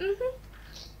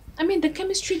 I mean, the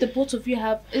chemistry the both of you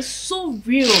have is so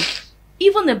real.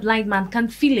 Even a blind man can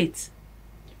feel it.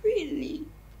 Really?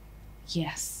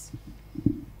 Yes.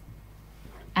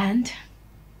 And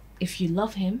if you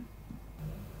love him,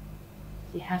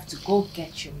 you have to go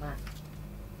get your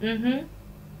man.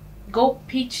 Go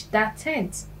pitch that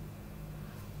tent.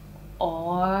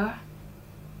 Or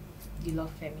you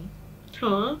love Femi.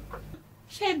 Huh?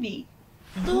 Femi?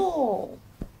 No.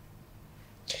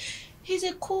 He's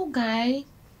a cool guy.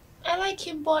 I like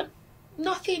him, but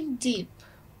nothing deep.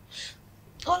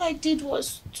 All I did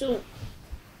was to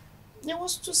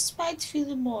spite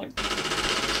Philemon.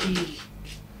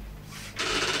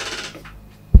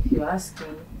 If you ask me,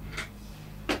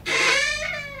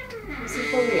 is it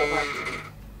for real, man?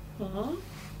 Huh?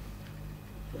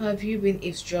 Have you been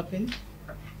eavesdropping?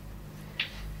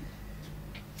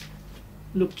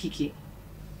 Look, Kiki,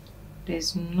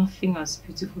 there's nothing as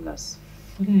beautiful as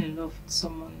falling in love with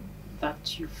someone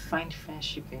that you find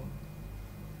friendship in.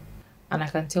 And I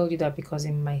can tell you that because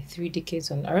in my 3 decades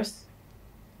on earth,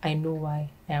 I know why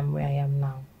I am where I am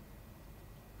now.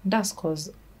 That's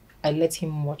because I let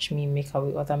him watch me make out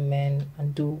with other men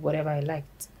and do whatever I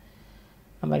liked.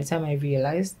 And by the time I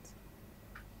realized,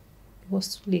 it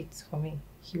was too late for me.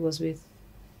 He was with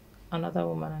another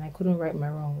woman and I couldn't right my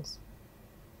wrongs.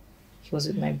 He was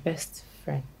with my best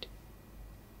friend.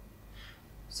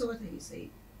 So what are you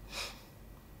saying?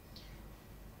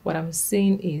 What I'm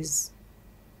saying is,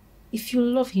 if you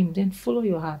love him, then follow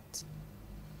your heart.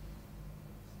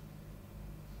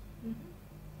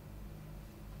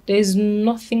 There is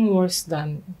nothing worse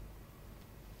than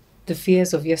the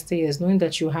fears of yesteryears, knowing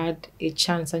that you had a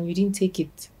chance and you didn't take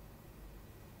it.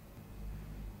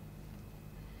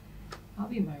 I'll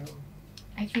be in my room.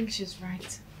 I think she's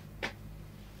right.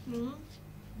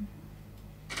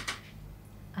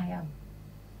 I am.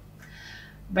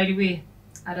 By the way,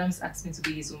 Adams asked me to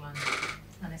be his woman,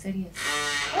 and I said yes.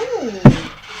 Oh,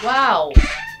 wow.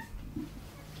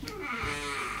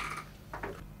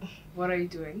 What are you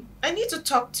doing? I need to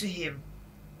talk to him.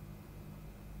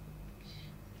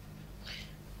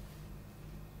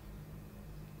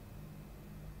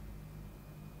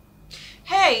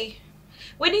 Hey,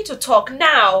 we need to talk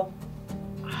now.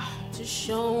 To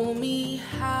show me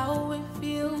how it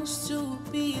feels to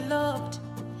be loved.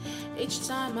 Each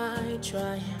time I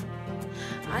try,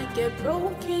 I get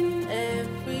broken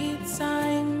every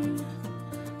time.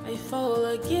 I fall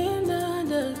again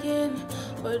and again,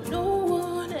 but no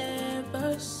one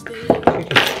ever stays.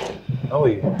 How are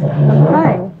you? I'm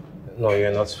fine. No,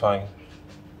 you're not fine.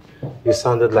 You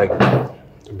sounded like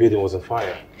the building was on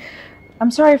fire.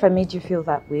 I'm sorry if I made you feel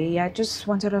that way. I just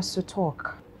wanted us to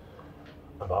talk.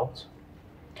 About?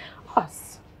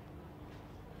 Us.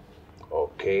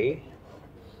 Okay.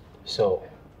 So,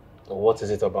 what is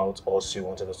it about us you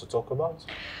wanted us to talk about?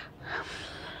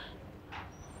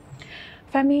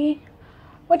 Femi,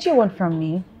 what do you want from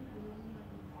me?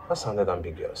 That sounded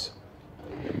ambiguous.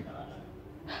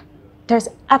 There's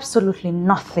absolutely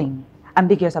nothing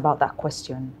ambiguous about that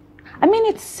question. I mean,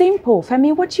 it's simple.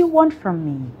 Femi, what do you want from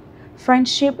me?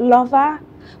 Friendship, lover?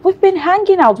 We've been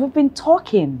hanging out, we've been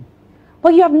talking.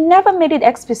 But you have never made it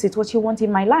explicit what you want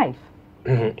in my life.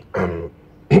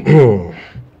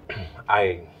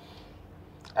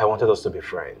 I wanted us to be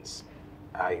friends.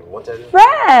 I wanted...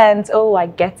 Friends! Oh, I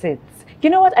get it. You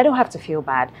know what? I don't have to feel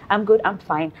bad. I'm good, I'm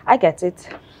fine. I get it.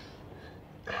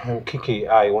 Kiki,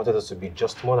 I wanted us to be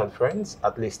just more than friends.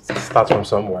 At least start from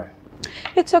somewhere.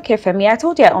 It's okay, Femi. I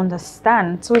told you I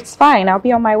understand. So it's fine. I'll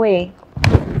be on my way.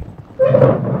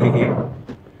 Kiki?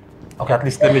 Okay, at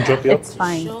least let me drop you. It's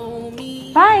fine.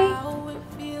 Bye.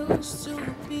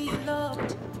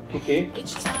 Kiki?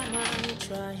 Each time I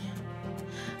try,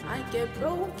 I get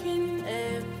broken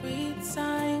every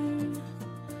time.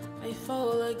 I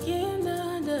fall again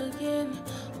and again,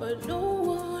 but no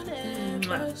one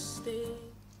ever stays.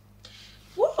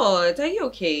 What? Are you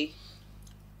okay?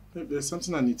 There's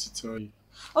something I need to tell you.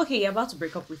 Okay, you're about to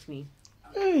break up with me.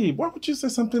 Hey, why would you say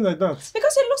something like that?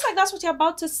 Because it looks like that's what you're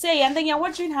about to say, and then you're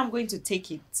wondering how I'm going to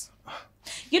take it.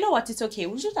 You know what? It's okay.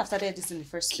 We should have started this in the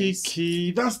first place.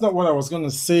 Kiki, that's not what I was going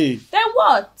to say. Then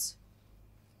what?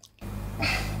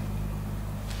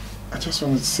 I just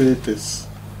wanted to say this.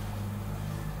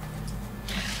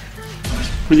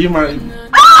 Will you mind?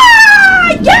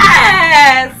 Ah!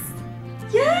 Yes!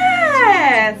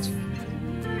 Yes!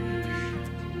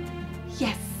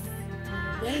 Yes!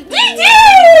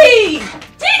 Didi!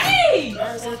 Didi!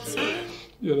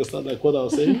 You understand like what I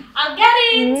was saying? I'm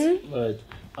getting it! Right.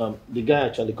 The guy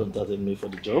actually contacted me for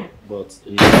the job, but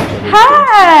he actually...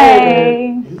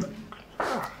 Hi!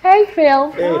 Hey,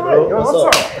 Phil. Hey, bro.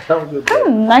 What's up? I'm good.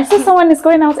 I see someone is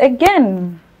going out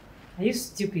again. Are you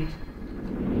stupid?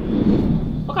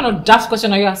 What kind of daft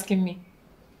question are you asking me?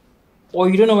 Or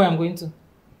you don't know where I'm going to?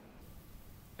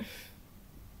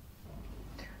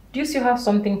 Do you still have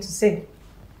something to say?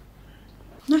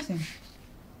 Nothing.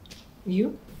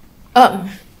 You?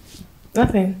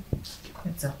 Nothing.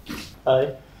 What's up?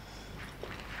 Hi.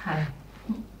 Hi.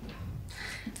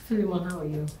 Philemon, how are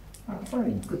you? I'm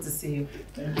fine. Good to see you.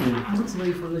 Thank you. Good to know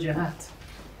you followed your heart.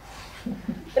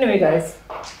 Anyway, guys,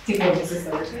 take care of your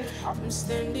sister, okay? I'm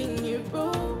standing here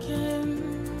broken.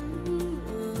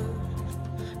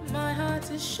 My heart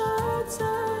is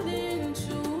shattered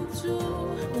into two.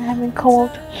 I'm having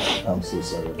cold. I'm so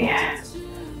sorry about it.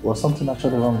 Was something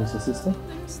actually wrong with your sister?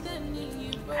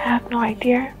 I have no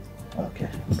idea. Okay.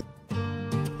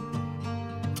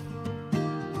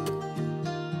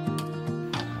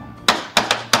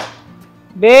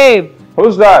 Babe!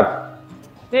 Who's that?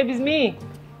 Babe, it's me.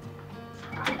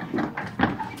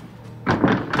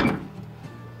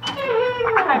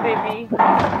 Hi, baby.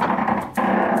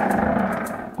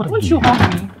 Won't you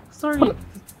hug me? Sorry. But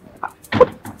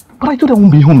I told I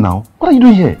won't be home now. What are you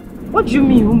doing here? What do you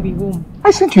mean you won't be home?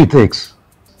 I sent you a text.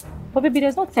 But baby,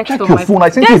 there's no text Check on your my phone. I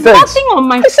sent you a There's text. nothing on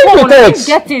my I sent you a phone. I text.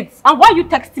 didn't get it. And why are you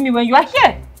texting me when you are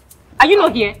here? Are you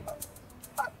not here?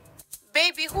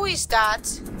 Baby, who is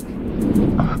that?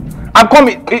 I'm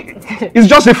coming. It's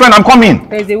just a friend. I'm coming.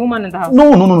 There's a woman in the house.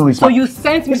 No. It's So my, you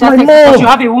sent me it's that my text because mom. you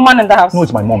have a woman in the house? No,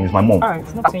 it's my mom. It's my mom. Alright,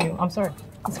 it's not saying you. I'm sorry.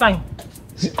 It's fine.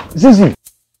 Zizi.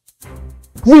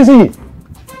 Zizi.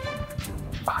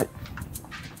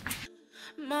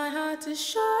 My heart is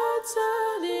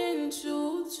shattered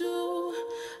into two.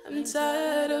 I'm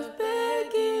tired of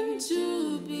begging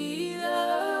to be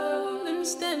loved. I'm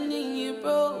standing here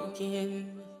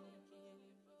broken.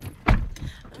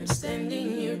 I'm standing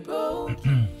here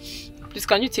broken. Please,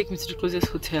 can you take me to the closest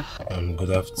hotel?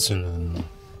 Good afternoon.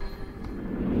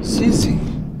 Zizi.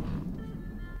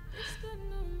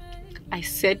 I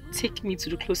said take me to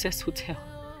the closest hotel.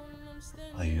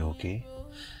 Are you okay?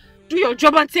 Do your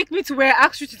job and take me to where I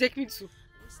asked you to take me to.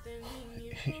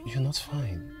 You're not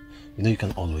fine. You know you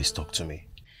can always talk to me.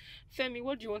 Femi,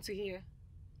 what do you want to hear?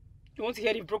 You want to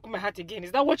hear you broke my heart again?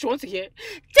 Is that what you want to hear?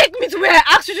 Take me to where I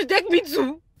asked you to take me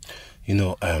to. You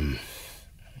know,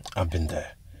 I've been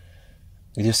there.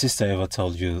 Did your sister ever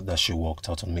tell you that she walked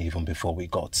out on me even before we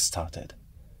got started?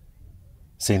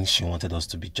 Saying she wanted us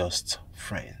to be just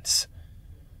friends.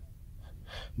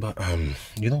 But,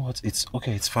 you know what? It's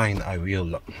okay, it's fine. I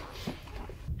will.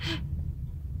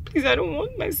 Please, I don't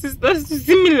want my sisters to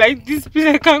see me like this. Please,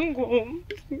 I can't go home.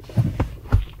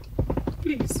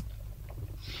 Please.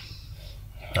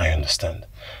 I understand.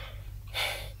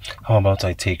 How about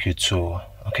I take you to,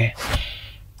 okay?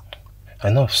 I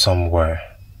know of somewhere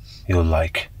you'll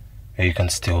like, where you can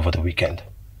stay over the weekend.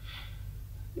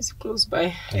 Is it close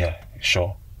by? Yeah,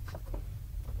 sure.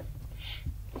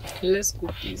 Let's go,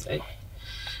 please. I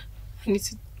need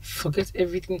to forget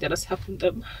everything that has happened.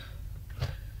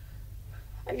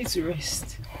 I need to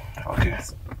rest. Okay,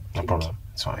 no problem.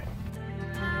 It's fine.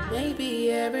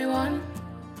 Maybe everyone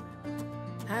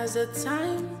has a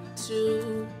time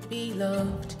to be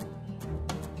loved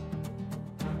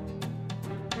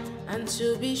and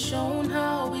to be shown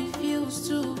how it feels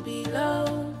to be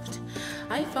loved.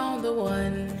 I found the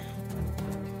one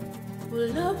who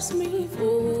loves me for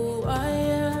who I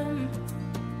am,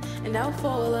 and I'll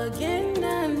fall again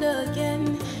and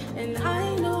again, and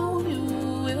I know you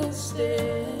will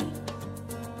stay.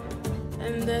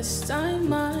 And this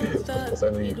time I thought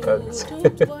you can't.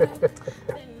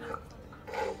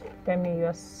 Femi, you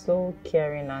are so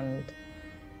caring, and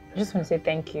I just want to say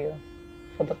thank you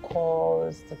for the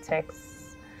calls, the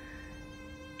texts,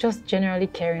 just generally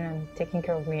caring and taking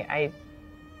care of me. I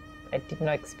did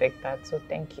not expect that, so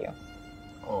thank you.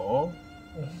 Oh,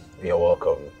 you're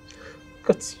welcome.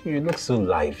 But you look so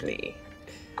lively.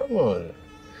 Come on.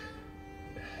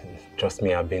 Trust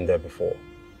me, I've been there before.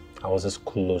 I was this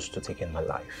close to taking my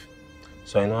life.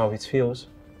 So I know how it feels.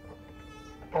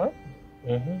 What?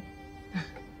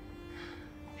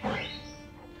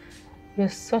 You're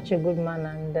such a good man,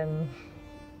 and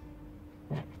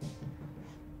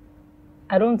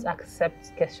I don't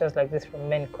accept gestures like this from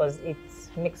men because it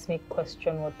makes me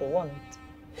question what they want.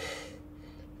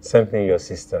 Same thing your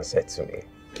sister said to me.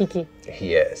 Kiki?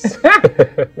 Yes.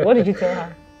 What did you tell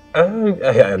her?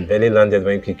 I barely landed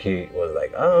when Kiki was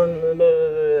like, oh,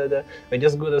 no, we're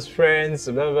just good as friends,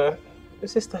 blah, blah. Your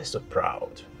sister is so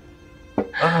proud.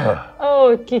 Ah.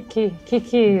 Oh, Kiki.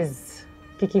 Kiki's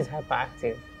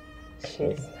hyperactive.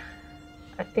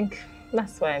 I think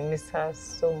that's why I miss her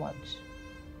so much.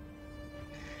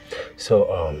 So,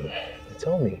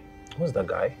 tell me, who's that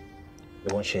guy?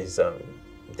 The one she's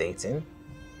dating?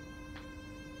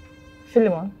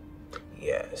 Philemon?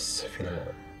 Yes,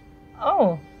 Philemon.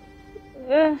 Oh.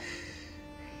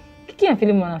 Kiki and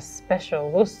Philemon are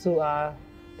special. Those two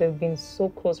they've been so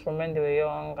close from when they were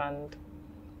young, and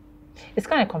it's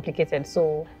kind of complicated.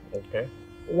 So, okay.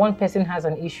 One person has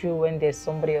an issue when there's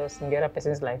somebody else in the other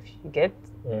person's life, you get?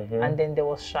 And then there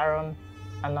was Sharon,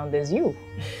 and now there's you.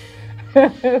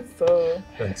 So.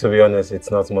 And to be honest, it's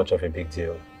not much of a big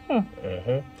deal.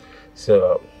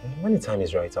 So, when the time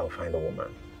is right, I'll find a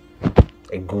woman.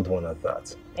 A good one at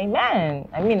that. Amen.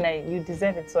 I mean, you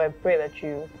deserve it, so I pray that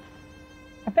you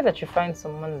find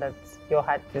someone that your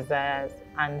heart desires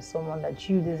and someone that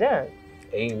you deserve.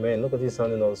 Amen. Look at you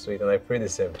sounding all sweet, and I pray the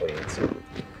same for you too.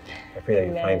 I pray that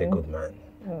you find a good man,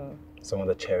 someone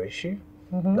that cherishes you,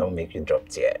 that will make you drop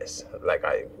tears, like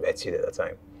I met you the other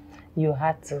time. You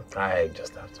had to. I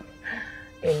just have to.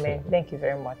 Amen. Thank you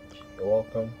very much. You're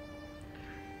welcome.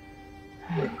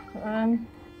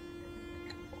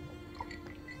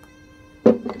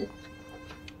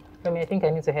 I think I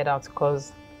need to head out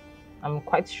because I'm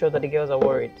quite sure that the girls are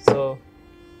worried, so...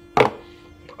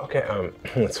 Okay,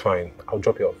 it's fine. I'll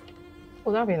drop you off.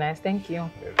 Oh, that'll be nice. Thank you.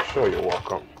 Yeah, sure, you're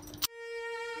welcome.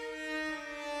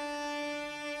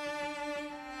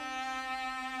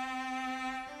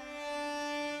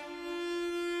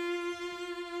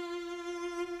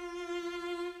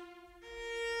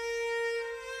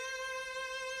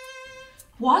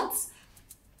 What?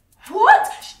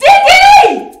 What?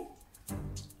 Didi!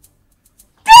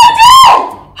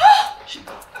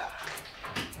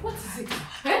 What is it?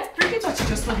 Repeat what you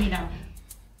just told me now.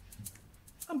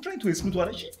 I'm trying to explain to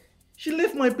her. She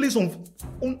left my place on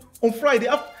Friday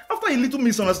after a little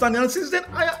misunderstanding, and since then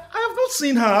I have not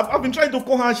seen her. I've been trying to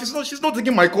call her. She's not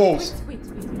taking my calls. Wait.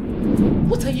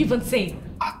 What are you even saying?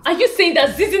 Are you saying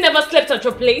that Zizi never slept at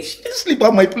your place? She didn't sleep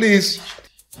at my place.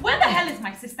 Where the hell is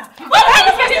my sister? Where the hell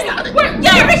is my sister? Where is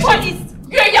she?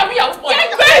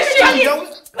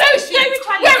 Where is she?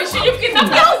 Where is she? You've kidnapped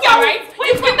my sister, right?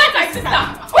 You've kidnapped my sister.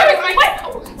 Where is my sister?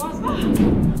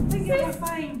 You're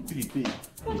fine.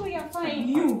 You're fine.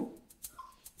 You.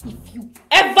 If you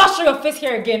ever show your face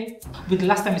here again, with the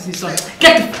last time you see Sonia,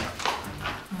 get it!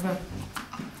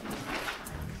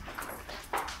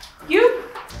 You?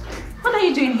 What are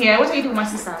you doing here? What are you doing with my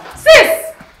sister? Sis!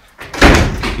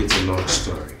 It's a long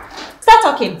story. Start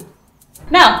talking.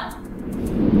 Now.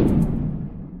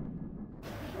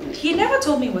 He never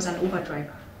told me he was an Uber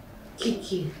driver.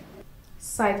 Kiki.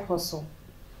 Side hustle.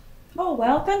 Oh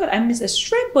well, thank God I missed a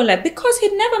straight bullet because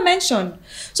he'd never mentioned.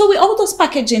 So with all those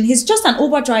packaging, he's just an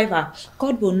Uber driver.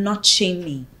 God will not shame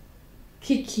me.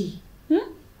 Kiki.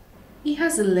 He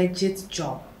has a legit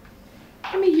job.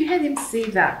 I mean, you heard him say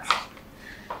that.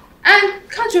 And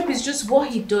catch-up is just what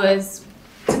he does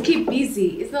to keep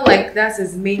busy. It's not like that's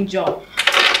his main job.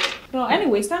 Well,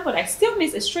 anyways, thank God I still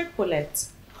miss a straight bullet.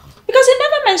 Because he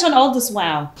never mentioned all this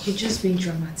while. You're just being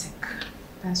dramatic.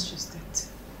 That's just it.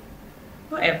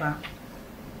 Whatever.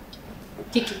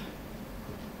 Kiki,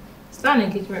 is that an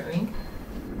engagement ring?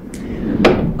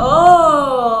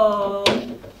 Oh.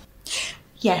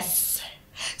 Yes.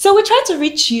 So we tried to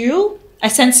reach you. I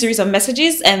sent a series of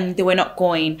messages and they were not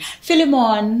going.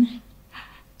 Philemon,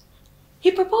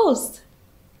 he proposed.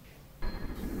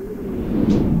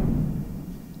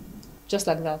 Just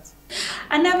like that?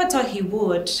 I never thought he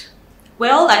would.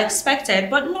 Well, I expected,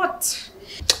 but not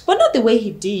the way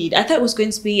he did. I thought it was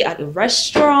going to be at a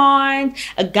restaurant,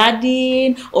 a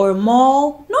garden, or a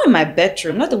mall. Not in my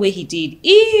bedroom, not the way he did.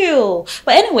 Ew.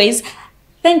 But anyways,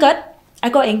 thank God I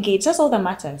got engaged. That's all that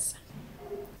matters.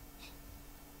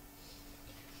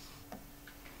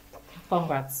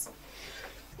 Congrats.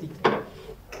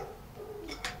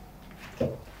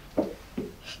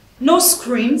 No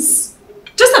screams.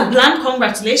 Just a bland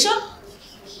congratulation.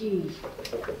 Isn't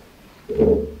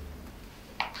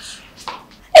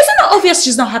it obvious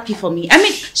she's not happy for me? I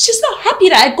mean, she's not happy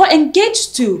that I got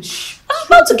engaged to. I'm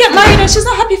about to get married and she's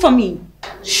not happy for me.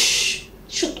 Shh.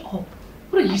 Shut up.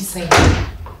 What are you saying?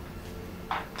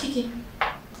 Kiki.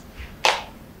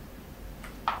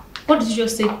 What did you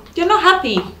just say? You're not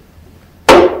happy.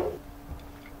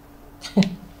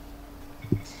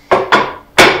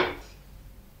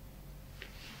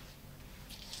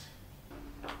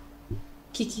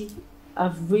 Kiki,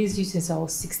 I've raised you since I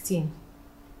was 16.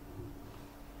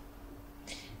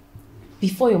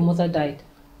 Before your mother died,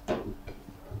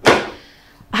 I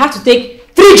had to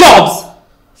take 3 jobs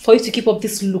for you to keep up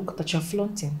this look that you're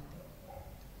flaunting.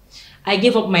 I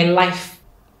gave up my life.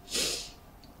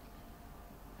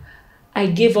 I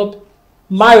gave up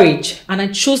marriage and I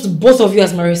chose both of you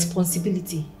as my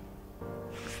responsibility.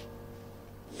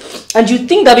 And you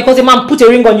think that because a man put a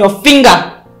ring on your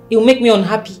finger, it will make me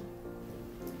unhappy?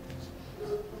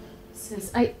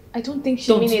 Sis, I don't think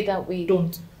she mean it that way.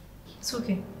 Don't. It's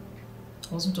okay.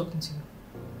 I wasn't talking to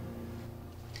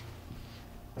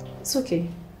you. It's okay.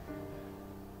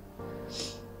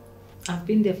 I've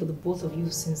been there for the both of you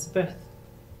since birth.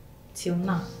 Till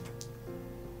now.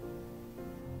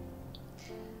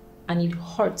 And it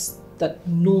hurts that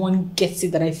no one gets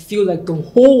it, that I feel like the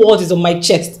whole world is on my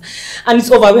chest. And it's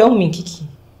overwhelming, Kiki.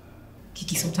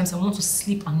 Kiki, sometimes I want to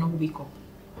sleep and not wake up.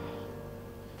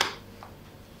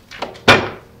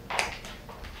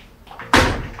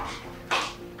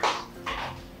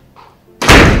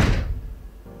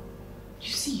 You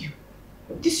see you?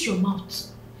 This your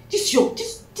mouth. This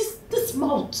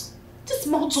mouth. This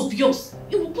mouth of yours.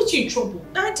 It will put you in trouble.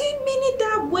 I didn't mean it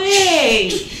that way.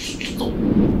 Stop.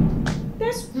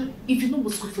 That's good. If you know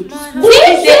what's good for you, just go and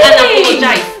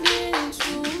apologize.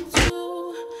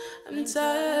 I'm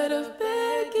tired of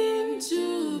begging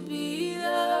to be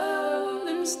loved.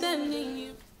 I'm standing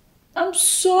here. I'm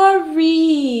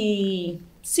sorry.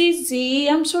 Sissy,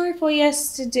 I'm sorry for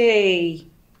yesterday.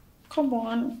 Come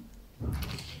on.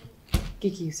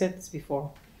 Kiki, you said this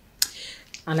before.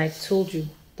 And I told you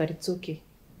that it's okay.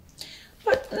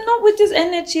 But not with this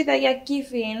energy that you're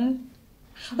giving.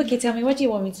 Okay, tell me, what do you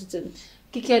want me to do?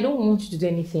 Kiki, I don't want you to do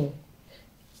anything.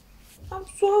 I'm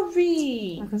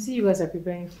sorry. I can see you guys are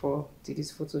preparing for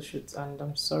Didi's photo shoot, and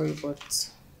I'm sorry, but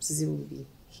Sissy will be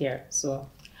here, so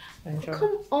enjoy.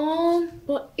 Come on,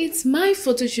 but it's my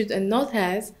photo shoot and not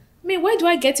hers. I mean, why do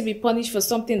I get to be punished for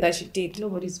something that she did?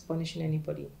 Nobody's punishing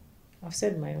anybody. I've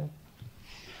said my own.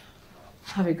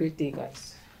 Have a great day,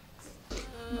 guys.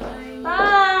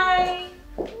 Bye.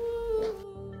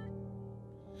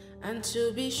 And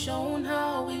to be shown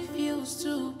how it feels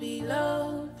to be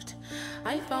loved,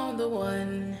 I found the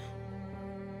one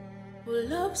who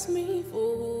loves me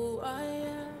for who I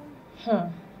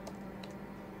am.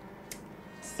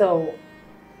 So,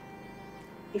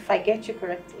 if I get you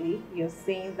correctly, you're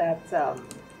saying that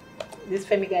this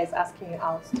Femi guy is asking you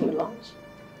out to a lunch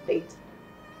date?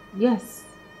 Yes.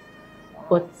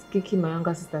 But Kiki, my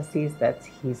younger sister, says that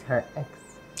he's her ex.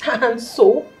 And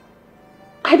so?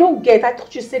 I don't get. I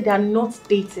thought you said they're not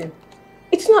dating.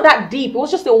 It's not that deep. It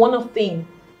was just a one-off thing.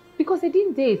 Because they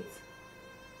didn't date.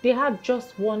 They had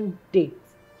just one date.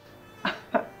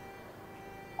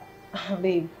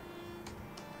 Babe,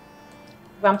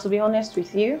 if I'm to be honest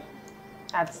with you,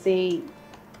 I'd say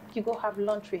you go have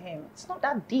lunch with him. It's not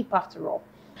that deep after all.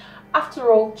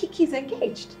 After all, Kiki's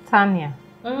engaged. Tanya.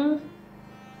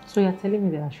 So you're telling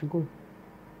me that I should go?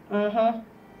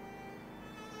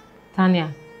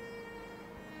 Tanya.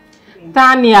 Babe.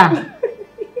 Tanya!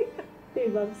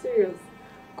 Babe, I'm serious.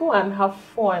 Go and have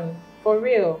fun. For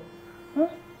real. Huh?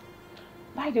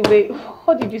 By the way,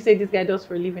 what did you say this guy does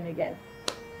for a living again?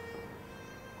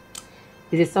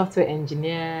 He's a software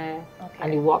engineer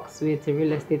and he works with a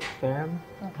real estate firm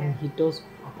and he does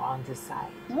on the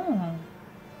side.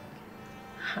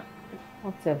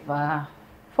 Whatever.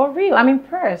 For real, I'm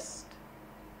impressed.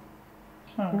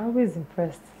 I'm always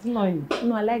impressed. No,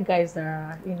 I like guys that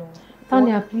are, you know.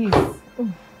 Tanya, please.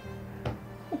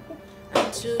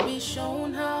 To be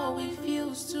shown how it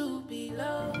feels to be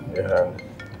loved. Yeah.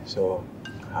 So,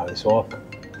 how is work?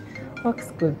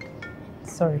 Work's good.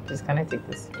 Sorry, please, can I take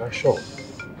this? Sure.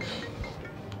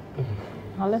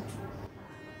 Hello?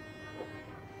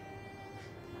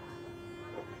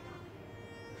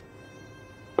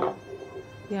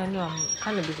 Yeah, no, I'm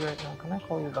kind of busy right now. Can I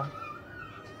call you back?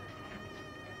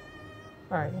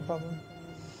 Alright, no problem.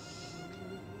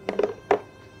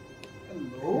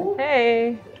 Hello?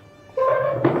 Hey!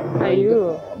 How are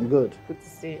you? I'm good. Good to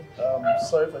see you.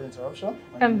 Sorry for the interruption.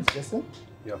 My name is Jason.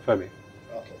 Yeah, Femi.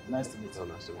 Okay, nice to meet you. Oh,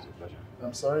 nice to meet you. Pleasure.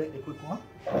 I'm sorry, a quick one.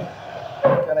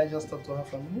 Can I just talk to her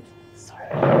for a minute? Sorry.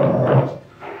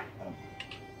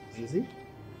 Zizi,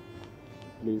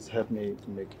 please help me to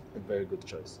make a very good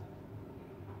choice.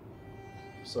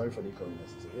 Sorry for the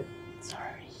inconveniences, okay?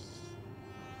 Sorry.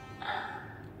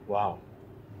 Wow.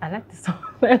 I like this one.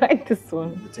 I like this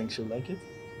one. You think she'll like it?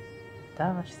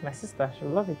 Damn, she's my sister. She'll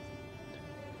love it.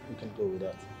 We can go with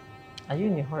that. Are you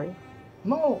in a hurry?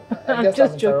 No. I'm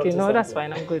just joking. No, that's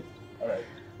fine. I'm good. Alright.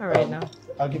 Alright now.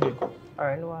 I'll give you a call.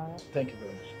 Alright, no worries. Thank you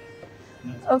very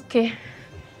much. Okay.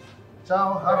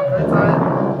 Ciao. Have a great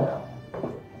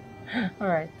time.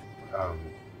 Alright.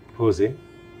 Who's he?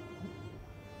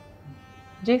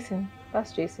 Jason.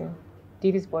 That's Jason.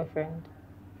 Didi's boyfriend.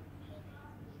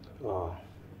 Oh,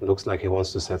 looks like he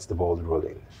wants to set the ball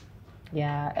rolling.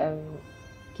 Yeah,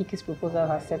 Kiki's proposal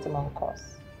has set him on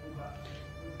course.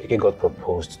 Kiki got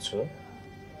proposed to?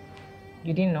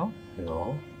 You didn't know?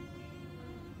 No.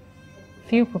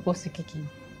 Phil proposed to Kiki.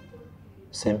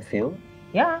 Same Phil?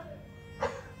 Yeah.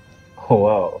 Oh,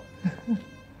 wow.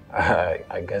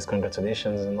 I guess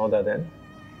congratulations and all that then.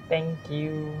 Thank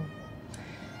you.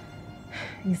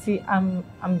 You see, I'm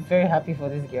very happy for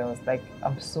these girls. Like,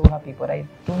 I'm so happy, but I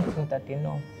don't think that they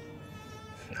know.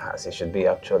 As it should be,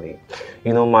 actually.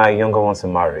 You know, my younger ones are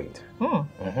married. Hmm.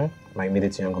 My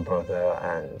immediate younger brother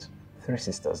and 3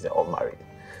 sisters, they're all married.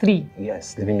 3?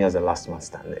 Yes, leaving me as the last man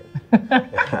standing.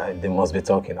 They must be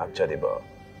talking, actually, but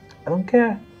I don't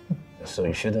care. So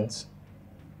you shouldn't.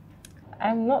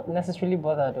 I'm not necessarily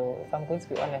bothered, though, if I'm going to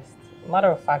be honest. Matter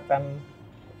of fact, I'm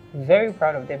very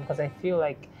proud of them because I feel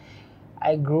like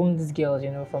I groomed these girls,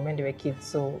 you know, from when they were kids.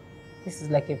 So this is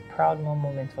like a proud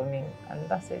moment for me, and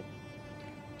that's it.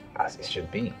 As it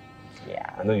should be.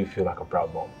 Yeah. I know you feel like a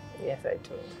proud mom. Yes, I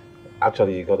do.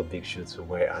 Actually, you got a big shoe to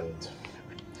wear, and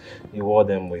you wore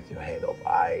them with your head up.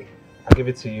 I'll give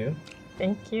it to you.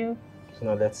 Thank you. So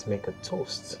now let's make a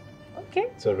toast. Okay.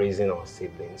 To raising our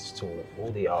siblings to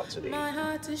who they are today. My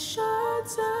heart is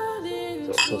shattered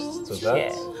into So toast to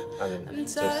that, and I'm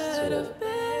toast tired to of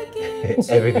begging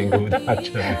everything good,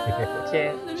 actually.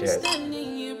 Cheers. I'm Cheers.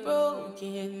 standing here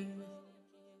broken.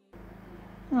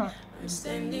 I'm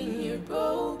standing here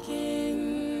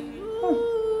broken.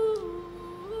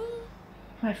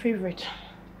 My favorite.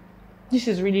 This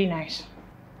is really nice.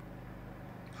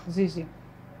 Zizi.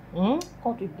 God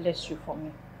will bless you for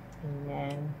me.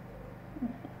 Amen.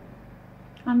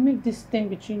 And make this thing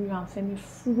between you and Femi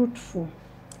fruitful.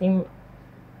 You're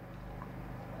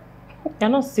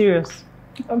not serious.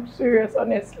 I'm serious,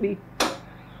 honestly.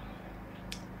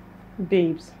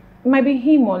 Babes. It might be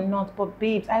him or not, but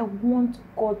babes, I want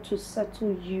God to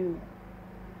settle you.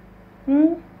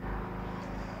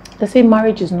 They say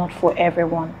marriage is not for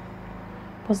everyone.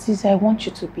 But Zizi, I want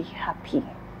you to be happy.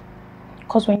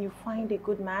 Because when you find a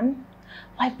good man,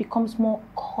 life becomes more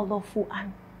colorful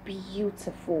and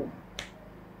beautiful.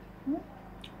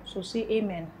 So say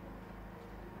amen.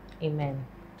 Amen.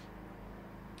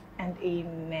 And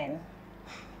amen.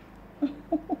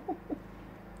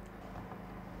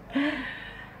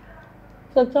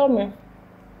 So tell me,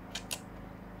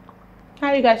 how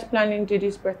are you guys planning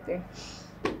Didi's birthday?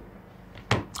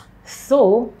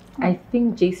 So, I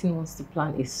think Jason wants to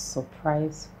plan a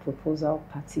surprise proposal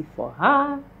party for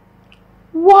her.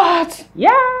 What?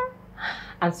 Yeah.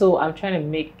 And so I'm trying to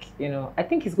make, you know, I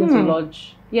think he's going to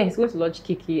lodge, he's going to lodge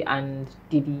Kiki and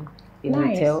Didi in a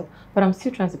hotel. But I'm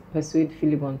still trying to persuade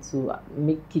Philemon to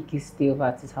make Kiki stay over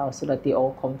at his house so that they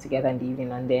all come together in the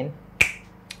evening and then.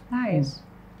 Nice.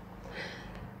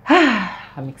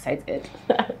 I'm excited.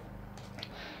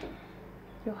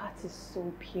 Your heart is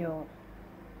so pure.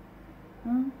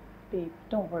 Babe,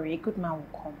 don't worry, a good man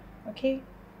will come, okay?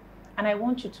 And I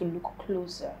want you to look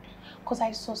closer. Because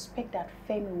I suspect that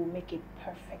Femi will make a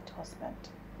perfect husband.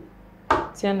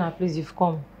 Tiana, please, you've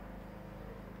come.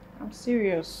 I'm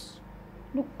serious.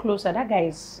 Look closer. That guy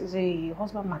is a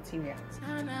husband material.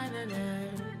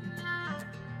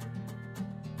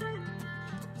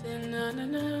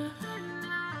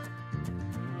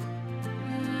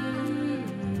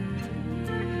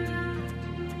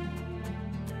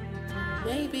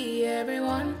 Maybe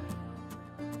everyone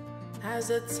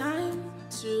has a time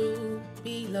to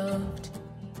be loved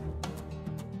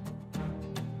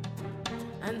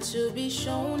and to be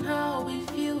shown how it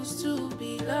feels to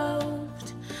be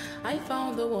loved. I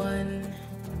found the one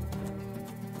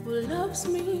who loves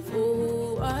me for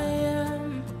who I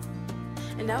am,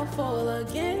 and I'll fall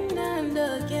again and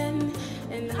again,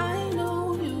 and I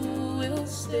know you will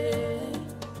stay.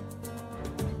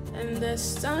 And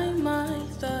this time I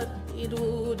thought it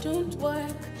wouldn't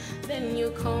work, then you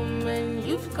come and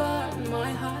you've got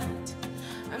my heart.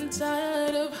 I'm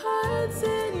tired of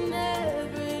hurting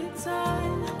every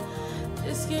time.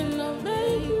 This cannot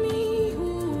make me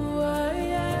who I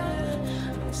am.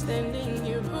 I'm standing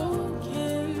here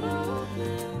broken.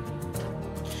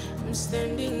 I'm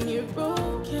standing here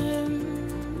broken.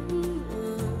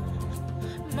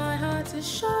 My heart is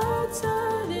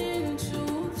shattered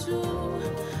into two.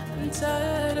 I'm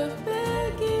tired of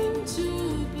begging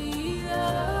to be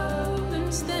loved.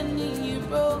 I'm standing here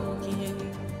broken.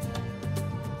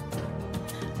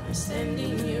 I'm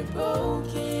standing here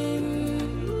broken.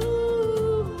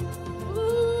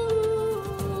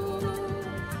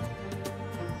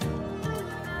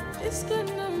 It's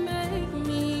gonna make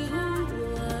me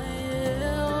who I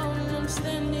am. I'm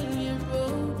standing here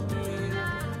broken.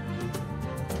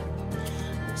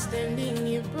 I'm standing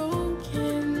here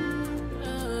broken.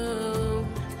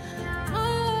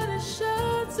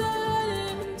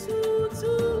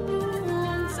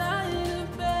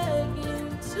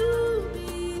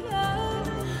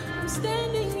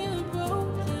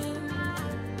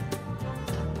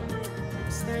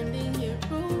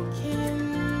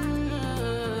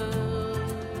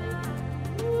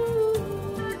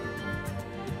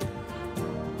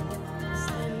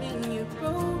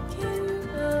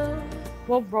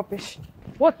 What rubbish.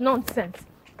 What nonsense.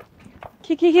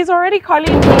 Kiki, he's already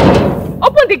calling me.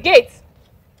 Open the gate.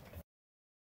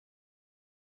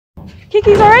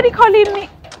 Kiki's already calling me.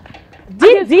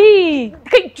 Didi!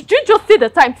 Did you just see the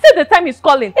time? See the time he's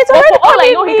calling. It's already for all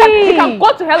I know, calling he can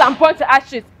go to hell and burn to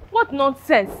ashes. What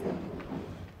nonsense.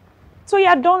 So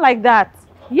you're done like that?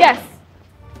 Yes.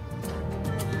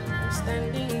 I'm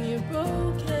standing here broken.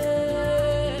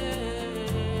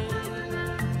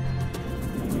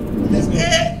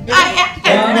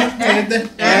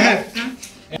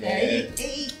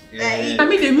 I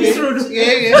mean, they miss road.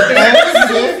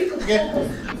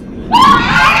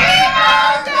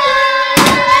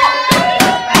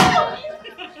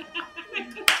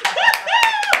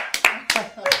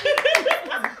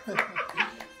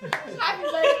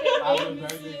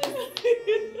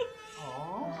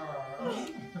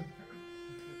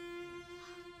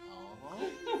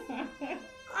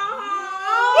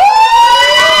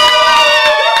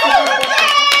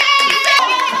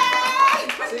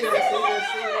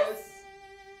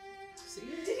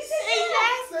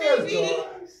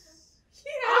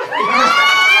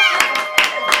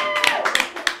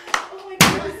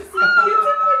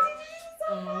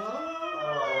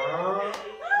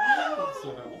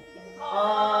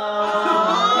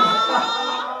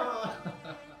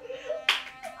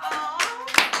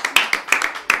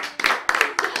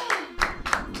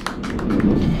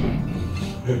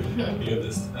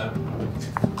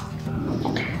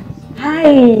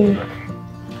 Hi.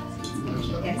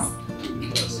 Yes.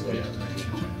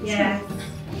 Yes.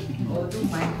 Oh, don't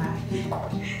mind her.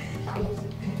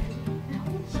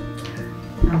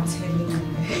 I'm telling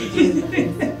you.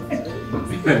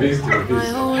 My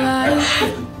whole life,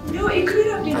 No, it could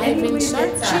have been I've been anyway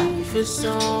searching for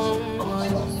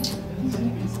someone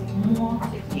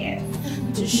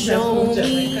to show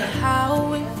me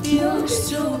how it feels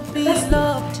to be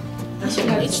loved.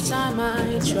 Each time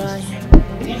I try,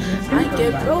 I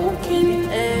get broken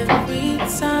every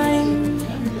time.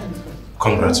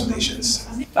 Congratulations.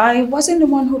 I wasn't the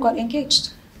one who got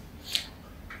engaged.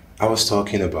 I was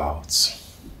talking about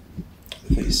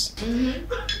this.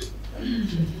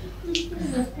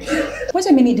 Wait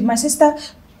a minute, my sister...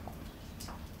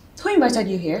 Who invited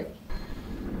you here?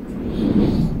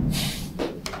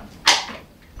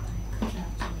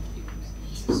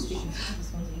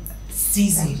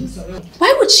 Zizi.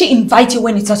 Why would she invite you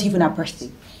when it's not even her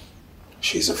birthday?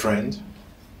 She's a friend.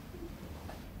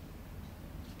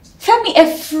 Femi,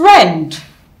 a friend?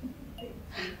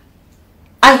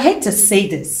 I hate to say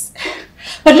this,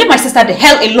 but leave my sister the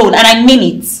hell alone, and I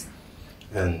mean it.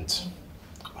 And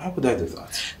why would I do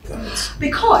that?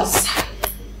 Because,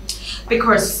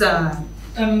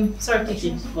 sorry,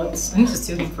 Kiki, but I need to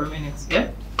steal you for a minute,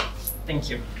 yeah? Thank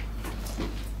you.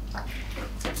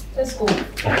 Let's go.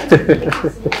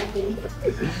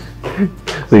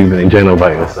 So you've been enjoying all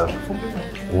by yourself?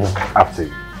 After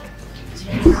you.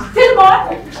 Still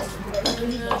more?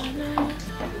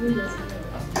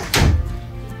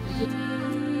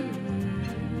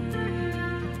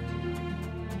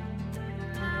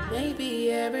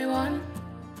 Maybe everyone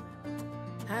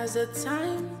has a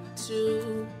time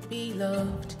to be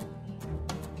loved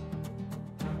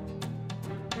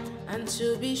and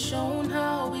to be shown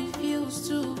how it feels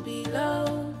to be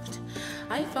loved.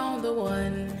 I found the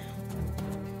one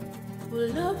who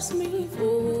loves me for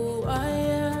who I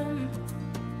am,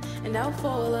 and I'll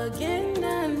fall again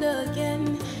and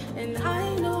again, and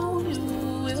I know you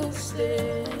will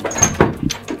stay.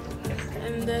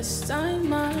 And this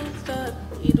time I thought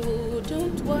it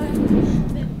wouldn't work.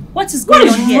 What is going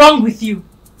on here? What is wrong with you?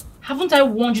 Haven't I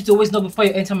warned you to always knock before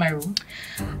you enter my room?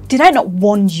 Did I not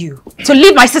warn you to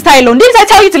leave my sister alone? Didn't I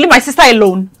tell you to leave my sister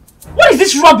alone? What is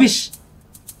this rubbish?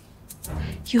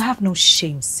 You have no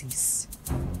shame, sis.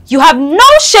 You have no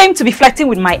shame to be flirting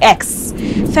with my ex.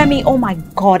 Femi, oh my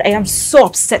God, I am so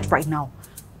upset right now.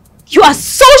 You are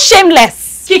so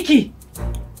shameless. Kiki,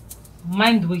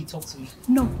 mind the way you talk to me.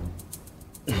 No.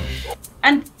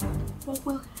 And what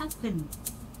will happen?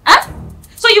 Huh?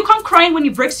 So you come crying when he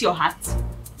breaks your heart?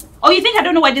 Or you think I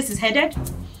don't know where this is headed?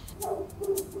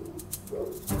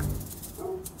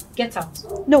 Get out.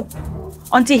 No.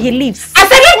 Until he leaves. I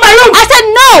said leave my room! I said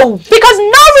no! Because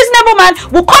no reasonable man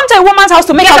will come to a woman's house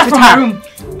to make out with her. Room.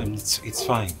 It's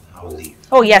fine. I'll leave.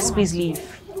 Oh yes, please leave.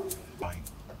 Fine.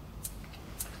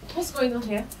 What's going on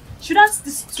here? Should ask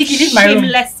this Kiki, leave my room.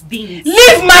 shameless being.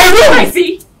 Leave my room, I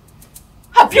see!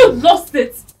 Have you lost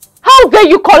it? How dare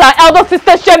you call our elder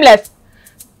sister shameless?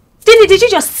 Did you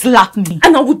just slap me?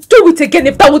 And I would do it again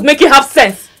if that would make you have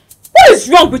sense. What is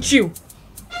wrong with you?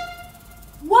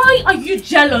 Why are you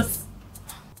jealous?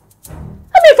 I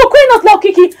mean, for crying out loud,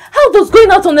 Kiki, how does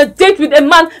going out on a date with a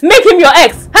man make him your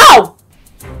ex? How?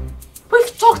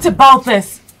 We've talked about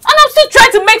this. And I'm still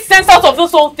trying to make sense out of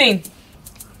this whole thing.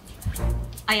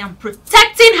 I am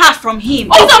protecting her from him.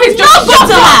 Oh, no, it's just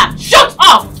shut up! Shut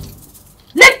up!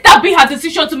 Let that be her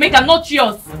decision to make and not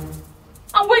yours.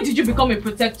 And when did you become a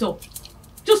protector?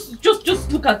 Just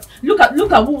look at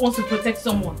who wants to protect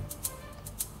someone.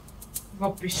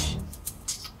 Rubbish.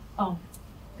 Oh,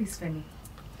 please, Femi.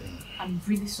 I'm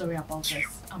really sorry about this.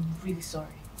 I'm really sorry.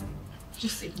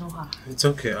 Just ignore her. It's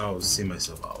okay. I'll see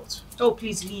myself out. Oh,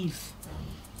 please leave.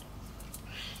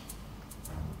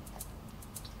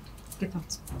 Get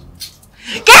out.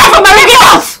 Get out from my living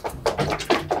house!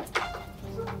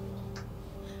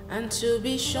 And to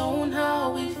be shown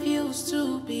how it feels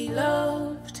to be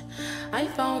loved, I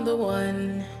found the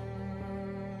one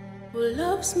who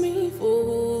loves me for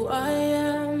who I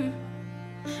am,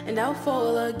 and I'll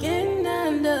fall again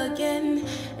and again,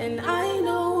 and I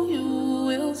know you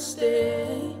will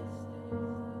stay.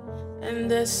 And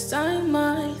this time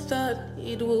I thought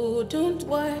it wouldn't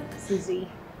work. Susie,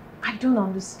 I don't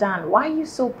understand. Why are you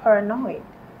so paranoid?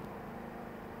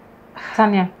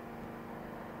 Tanya,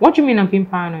 what do you mean I'm being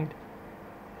paranoid?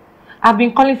 I've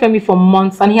been calling Femi for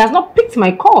months and he has not picked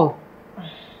my call.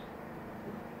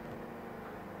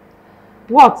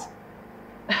 What?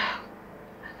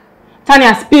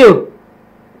 Tanya, spill.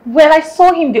 Well, I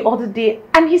saw him the other day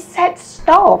and he said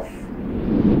stuff.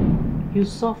 You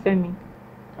saw Femi?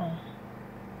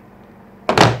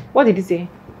 What did he say?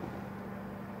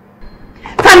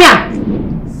 Tanya!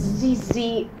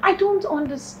 Zizi, I don't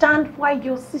understand why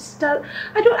your sister...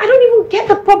 I don't even get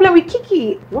the problem with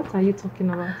Kiki. What are you talking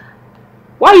about?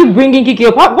 Why are you bringing Kiki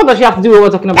up? What does she have to do with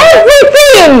what we're talking about?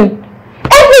 Everything!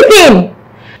 Everything!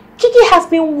 Kiki has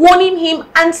been warning him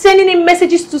and sending him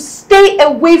messages to stay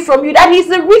away from you. That is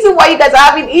the reason why you guys are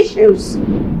having issues.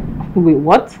 Wait,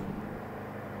 what?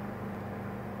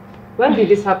 When did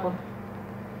this happen?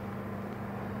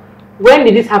 When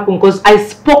did this happen? Because I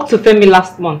spoke to Femi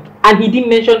last month and he didn't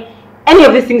mention any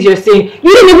of these things you're saying.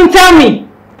 You didn't even tell me!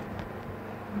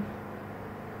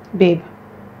 Babe,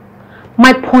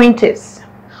 my point is,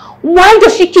 why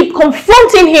does she keep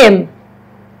confronting him?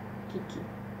 Kiki.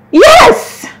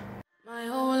 Yes! My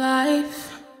whole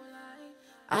life,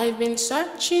 I've been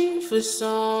searching for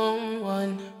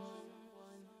someone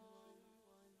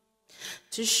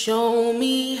to show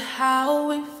me how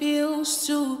it feels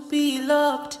to be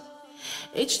loved.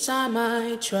 Each time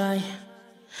I try,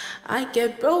 I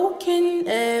get broken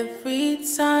every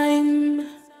time.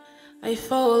 I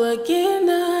fall again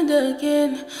and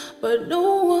again, but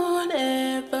no one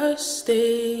ever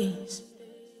stays.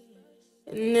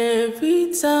 And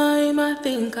every time I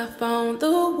think I found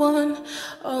the one,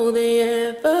 all they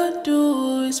ever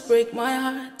do is break my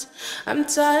heart. I'm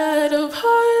tired of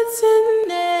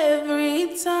hurting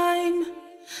every time.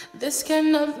 This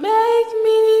cannot make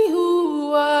me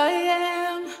who I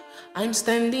am. I'm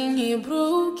standing here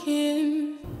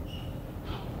broken.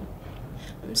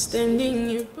 I'm standing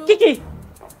here broken. Kiki!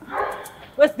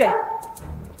 What's there?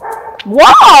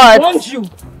 What? I warned you.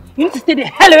 You need to stay the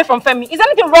hell away from Femi. Is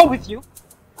anything wrong with you?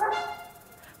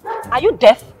 Are you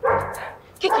deaf?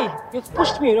 Kiki, you've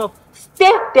pushed me enough.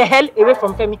 Stay the hell away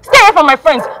from Femi. Stay away from my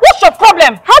friends. What's your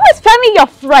problem? How is Femi your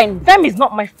friend? Femi is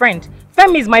not my friend.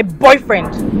 Femi is my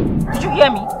boyfriend. Did you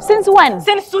hear me? Since when?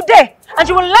 Since today. And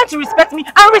you will learn to respect me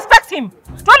and respect him.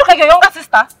 Do I look like your younger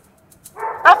sister?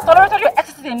 I've tolerated your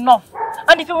excesses enough.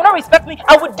 And if you will not respect me,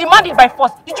 I will demand it by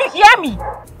force. Did you hear me?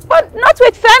 But not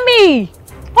with Femi.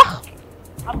 Oh,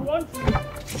 I want you.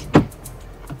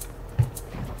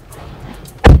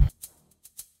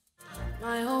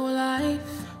 My whole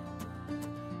life,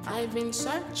 I've been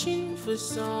searching for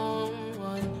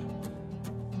someone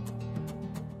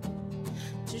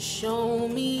to show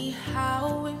me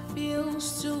how it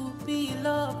feels to be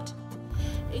loved.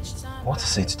 Each time. What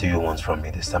seat do you want from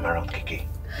me this time around, Kiki?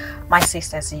 My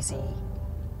sister Zizi.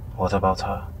 What about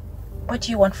her? What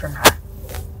do you want from her?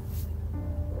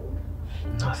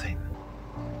 Nothing.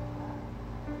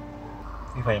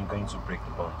 If I am going to break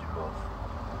the bond you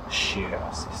both share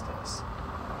as sisters,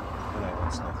 then I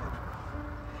want nothing.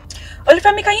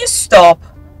 Olufemi, can you stop?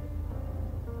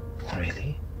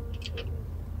 Really?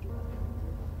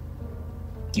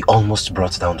 You almost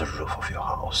brought down the roof of your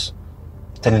house,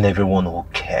 telling everyone who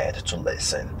cared to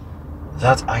listen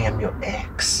that I am your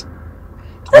ex.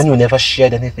 When you never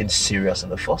shared anything serious in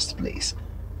the first place.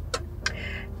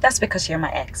 That's because you're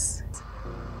my ex.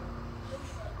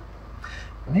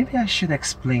 Maybe I should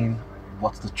explain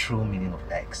what the true meaning of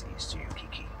ex is to you,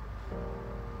 Kiki.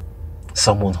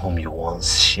 Someone whom you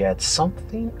once shared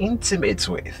something intimate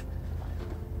with.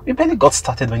 We barely got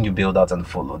started when you bailed out and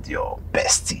followed your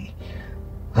bestie,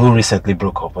 who recently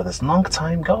broke up with his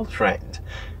long-time girlfriend,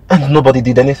 and nobody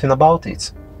did anything about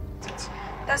it.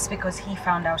 That's because he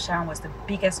found out Sharon was the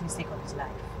biggest mistake of his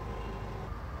life.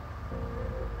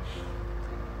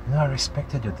 You know, I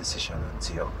respected your decision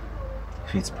until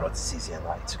Fitz brought Zizi and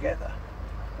I together.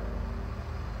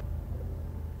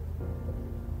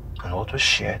 And what was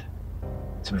shared,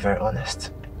 to be very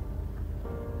honest,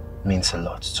 means a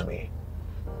lot to me.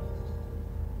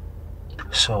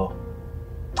 So,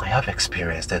 I have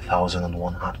experienced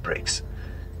 1,001 heartbreaks.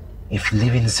 If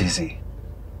leaving Zizi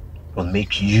will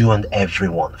make you and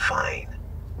everyone fine.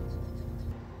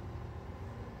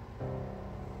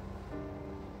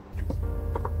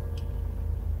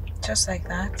 Just like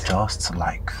that? Just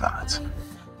like that.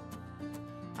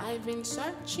 I've been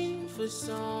searching for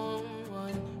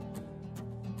someone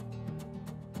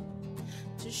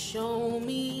to show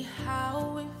me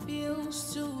how it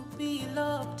feels to be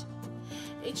loved.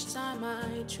 Each time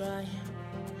I try,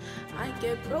 I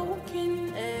get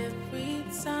broken every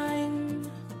time.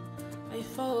 I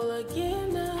fall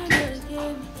again and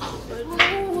again, but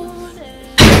no one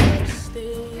ever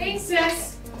stays.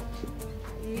 Princess!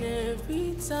 And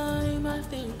every time I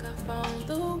think I found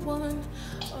the one,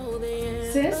 all they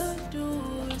Sis? ever do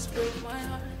is break my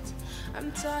heart.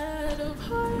 I'm tired of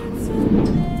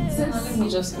hurting. Let me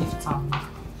just leave town.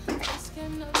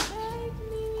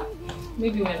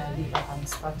 Maybe when I leave, I can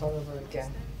start all over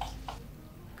again.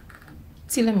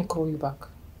 See, let me call you back.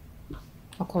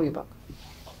 I'll call you back.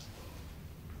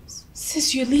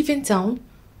 Sis, you're leaving town?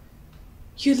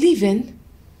 You're leaving?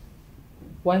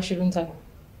 Why shouldn't I?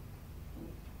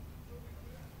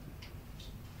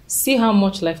 See how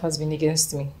much life has been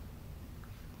against me.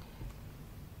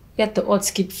 Yet the odds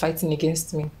keep fighting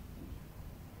against me.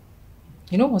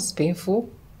 You know what's painful?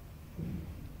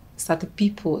 It's that the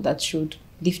people that should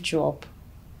lift you up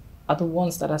are the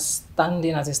ones that are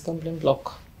standing as a stumbling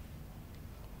block.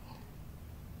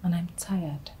 And I'm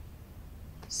tired.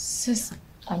 Sis,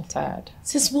 I'm tired.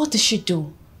 Sis, what did she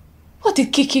do? What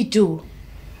did Kiki do?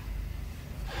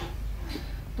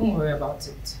 Don't worry about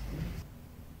it.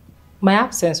 My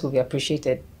absence will be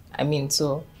appreciated. I mean,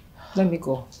 so let me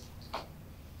go.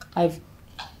 I've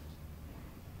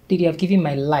given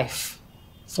my life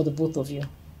for the both of you.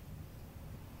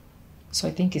 So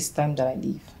I think it's time that I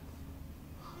leave.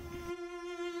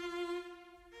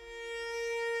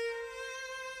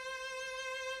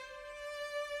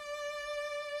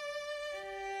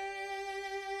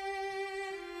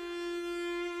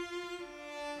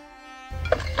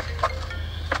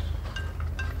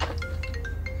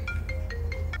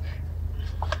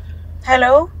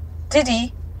 Hello?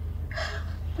 Didi?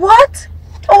 What?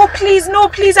 Oh, please, no,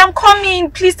 please, I'm coming.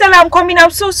 Please tell her I'm coming.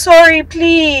 I'm so sorry,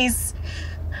 please.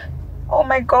 Oh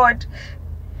my God.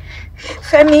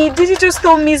 Femi, Didi just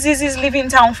told me Zizi's leaving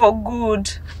town for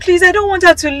good. Please, I don't want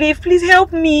her to leave. Please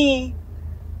help me.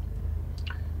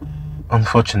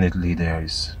 Unfortunately, there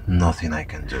is nothing I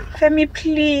can do. Femi,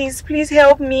 please, please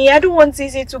help me. I don't want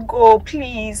Zizi to go,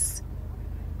 please.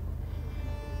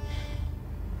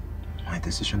 My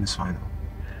decision is final.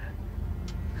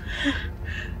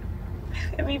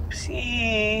 Femi,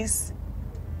 please.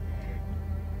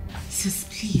 Sis,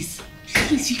 please.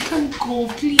 Please, you can't go,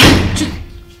 please.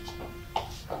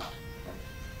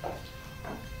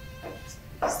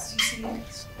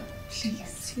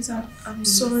 Please, I'm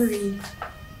sorry.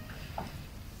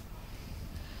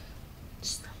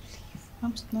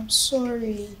 I'm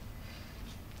sorry.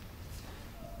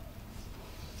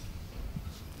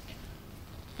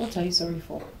 What are you sorry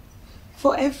for?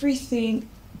 For everything.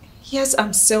 Yes,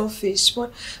 I'm selfish,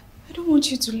 but I don't want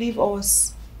you to leave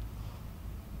us.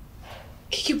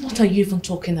 Kiki, what are you even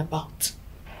talking about?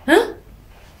 Huh?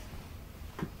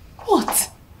 What?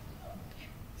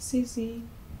 Zizi,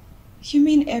 you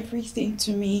mean everything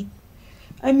to me.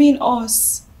 I mean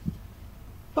us.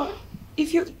 But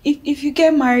if you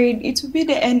get married, it will be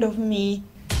the end of me.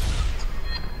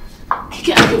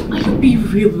 Kiki, are you being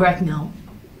real right now?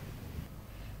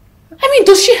 I mean,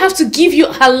 does she have to give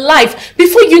you her life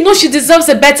before you know she deserves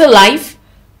a better life?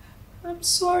 I'm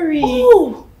sorry.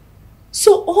 Oh,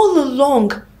 so all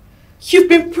along, you've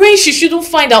been praying she shouldn't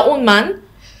find her own man?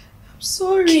 I'm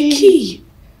sorry. Kiki.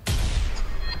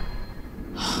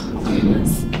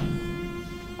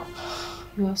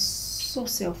 You are so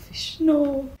selfish.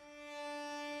 No.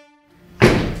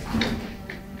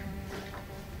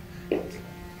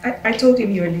 I told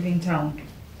him you were leaving town.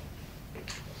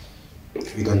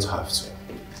 You don't have to.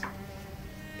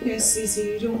 Yes, Zizi,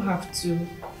 you don't have to.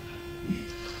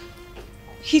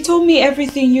 He told me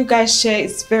everything you guys share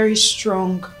is very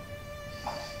strong.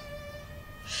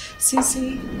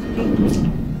 Zizi,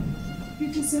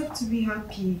 you deserve to be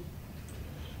happy.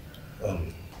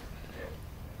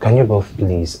 Can you both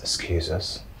please excuse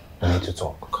us? We need to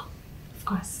talk. Of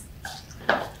course.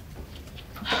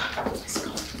 Let's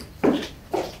go.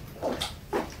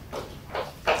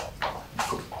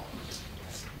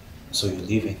 So you're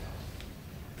leaving?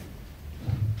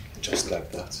 Just like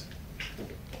that?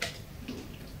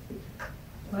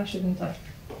 Why shouldn't I?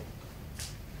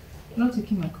 You're not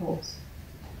taking my calls.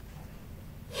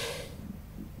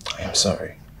 I am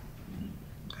sorry.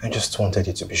 I just wanted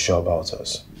you to be sure about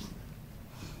us.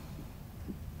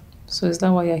 So is that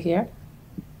why you're here?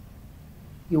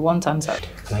 You want answered?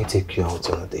 Can I take you out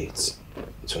on a date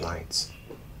tonight?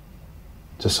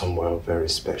 To somewhere very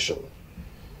special.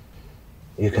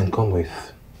 You can come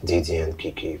with Didi and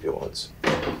Kiki if you want.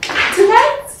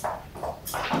 Tonight?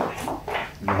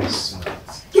 Yes,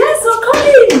 tonight. Yes, I'm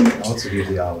coming! I want to give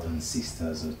the Alden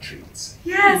sisters a treat.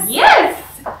 Yes! Yes!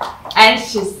 And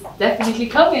she's definitely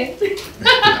coming.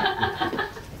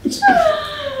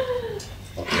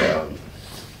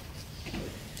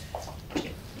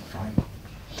 Okay, fine.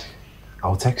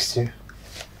 I'll text you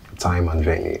time and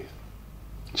venue.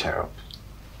 Cheer up.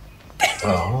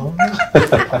 Oh.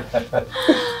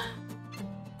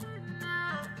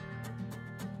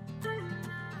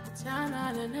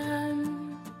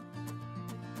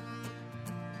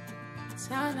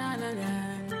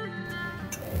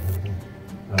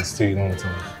 I'm still on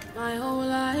time. My whole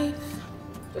life,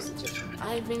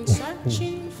 I've been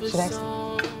searching for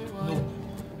someone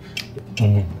I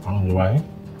don't know why.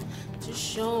 to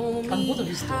show me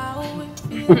how it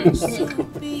feels to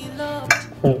be loved.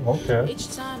 Okay.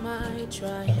 Each time I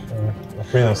try, I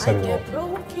think I said I it get all.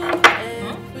 broken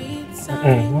every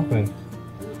time. Nothing.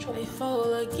 I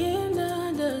fall again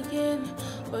and again,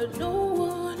 but no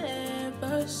one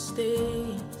ever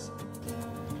stays.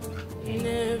 And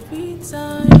every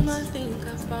time I think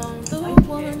I found the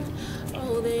one,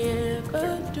 all they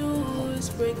ever do is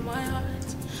break my heart.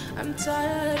 I'm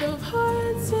tired of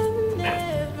hurting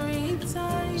every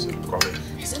time.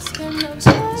 This cannot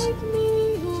make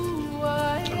me who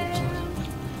I am.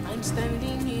 I'm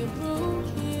standing here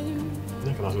broken.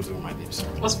 You can also do my lips.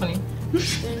 What's funny?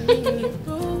 Standing here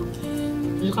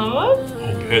broken. You can what? You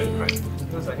heard it right.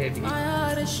 That's a heavy. My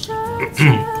heart is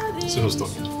shattered. So who's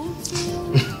talking?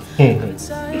 I'm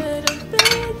tired of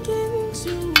begging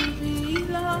to be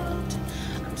loved.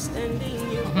 I'm standing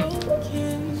here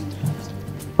broken.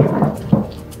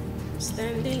 I'm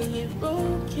standing here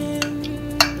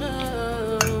broken.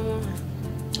 Oh.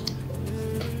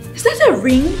 Is that a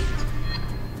ring?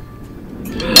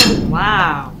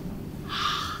 Wow.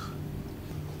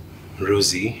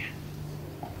 Rosie,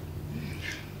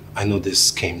 I know this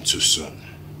came too soon,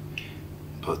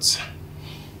 but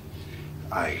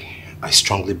I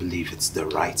strongly believe it's the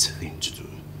right thing to do.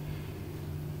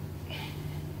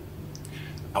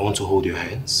 I want to hold your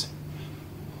hands,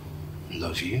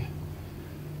 love you,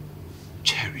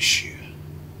 cherish you.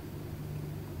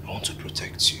 I want to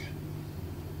protect you.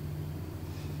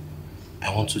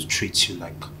 I want to treat you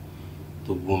like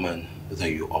the woman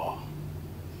that you are,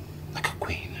 like a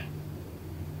queen.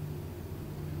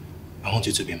 I want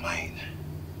you to be mine.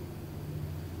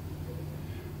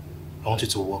 I want you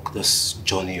to walk this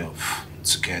journey of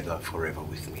together forever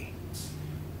with me.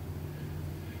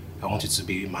 I want you to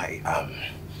be my,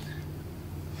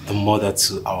 the mother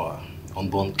to our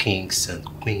unborn kings and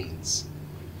queens.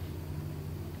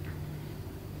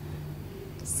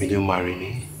 Will you marry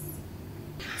me?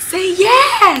 Say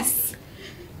yes!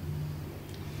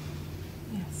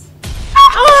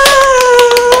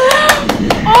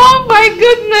 Oh my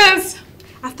goodness!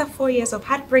 After 4 years of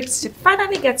heartbreaks, she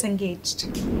finally gets engaged.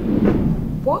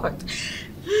 What?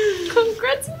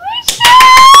 Congratulations!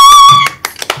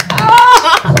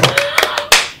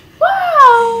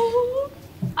 Wow!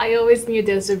 I always knew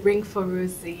there was a ring for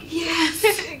Rosie. Yes!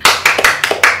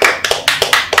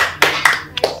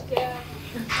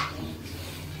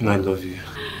 And I love you.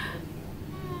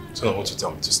 So I don't want to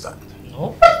tell me to stand.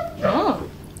 No. Oh.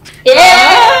 Yeah!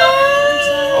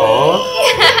 Oh.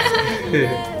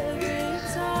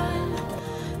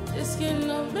 This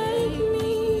cannot make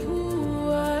me who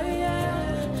I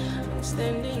am. I'm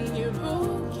standing here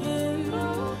broken.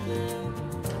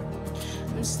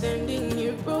 I'm standing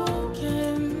here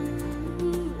broken.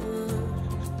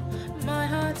 My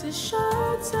heart is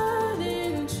shattered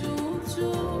into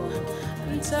two.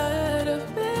 I'm tired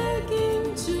of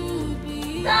begging to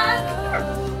be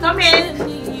loved. Come in.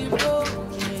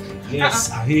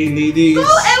 Yes, I need this. Go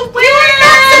away!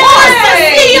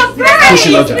 See your friends! It's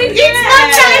not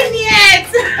time yet!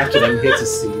 Actually, I'm here to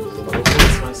see you.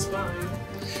 It's my spine.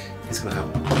 It's gonna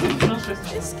happen.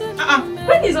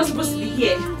 When is not supposed to be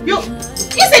here? You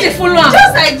said the full one.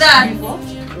 Just like that.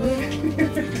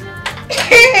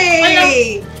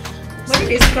 Hey! What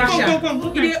is crasher? Come.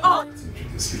 Look at it. Oh.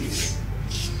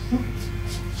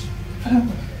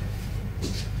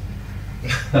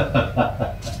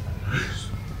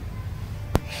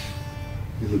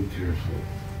 You look beautiful.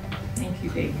 Thank you,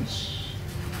 baby.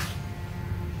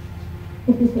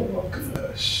 Oh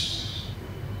gosh.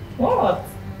 What?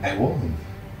 I won.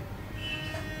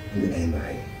 In the end, I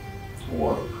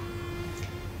won.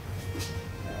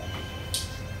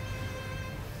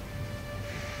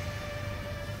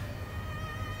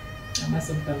 Am I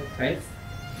some kind of prize?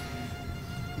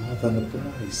 More than a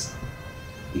prize.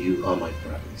 You are my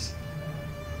prize.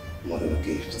 More than a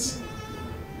gift.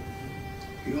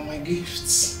 You are my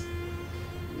gifts.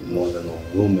 More than a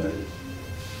woman.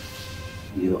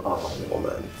 You are a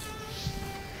woman.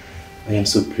 I am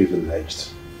so privileged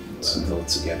to go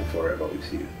together forever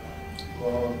with you.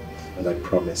 And I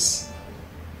promise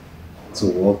to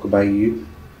walk by you,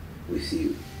 with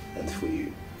you, and for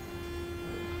you.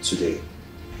 Today,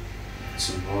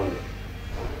 tomorrow,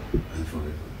 and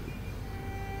forever.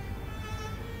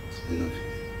 I love you.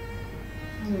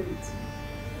 I love you too.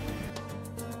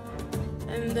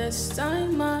 And this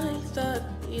time I thought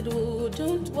it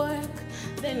wouldn't work.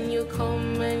 Then you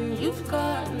come and you've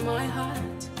got my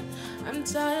heart. I'm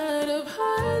tired of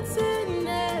hurting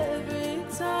every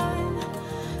time.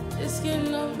 This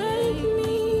cannot make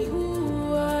me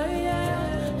who I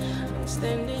am. I'm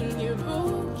standing here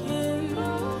broken.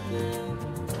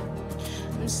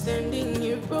 I'm standing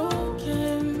here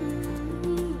broken.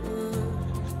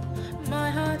 My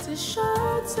heart is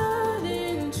shattered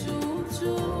into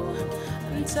two.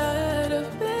 I'm tired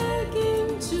of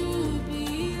begging to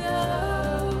be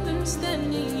loved. I'm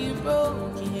standing here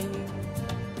broken.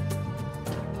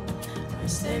 I'm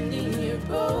standing here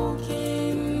broken.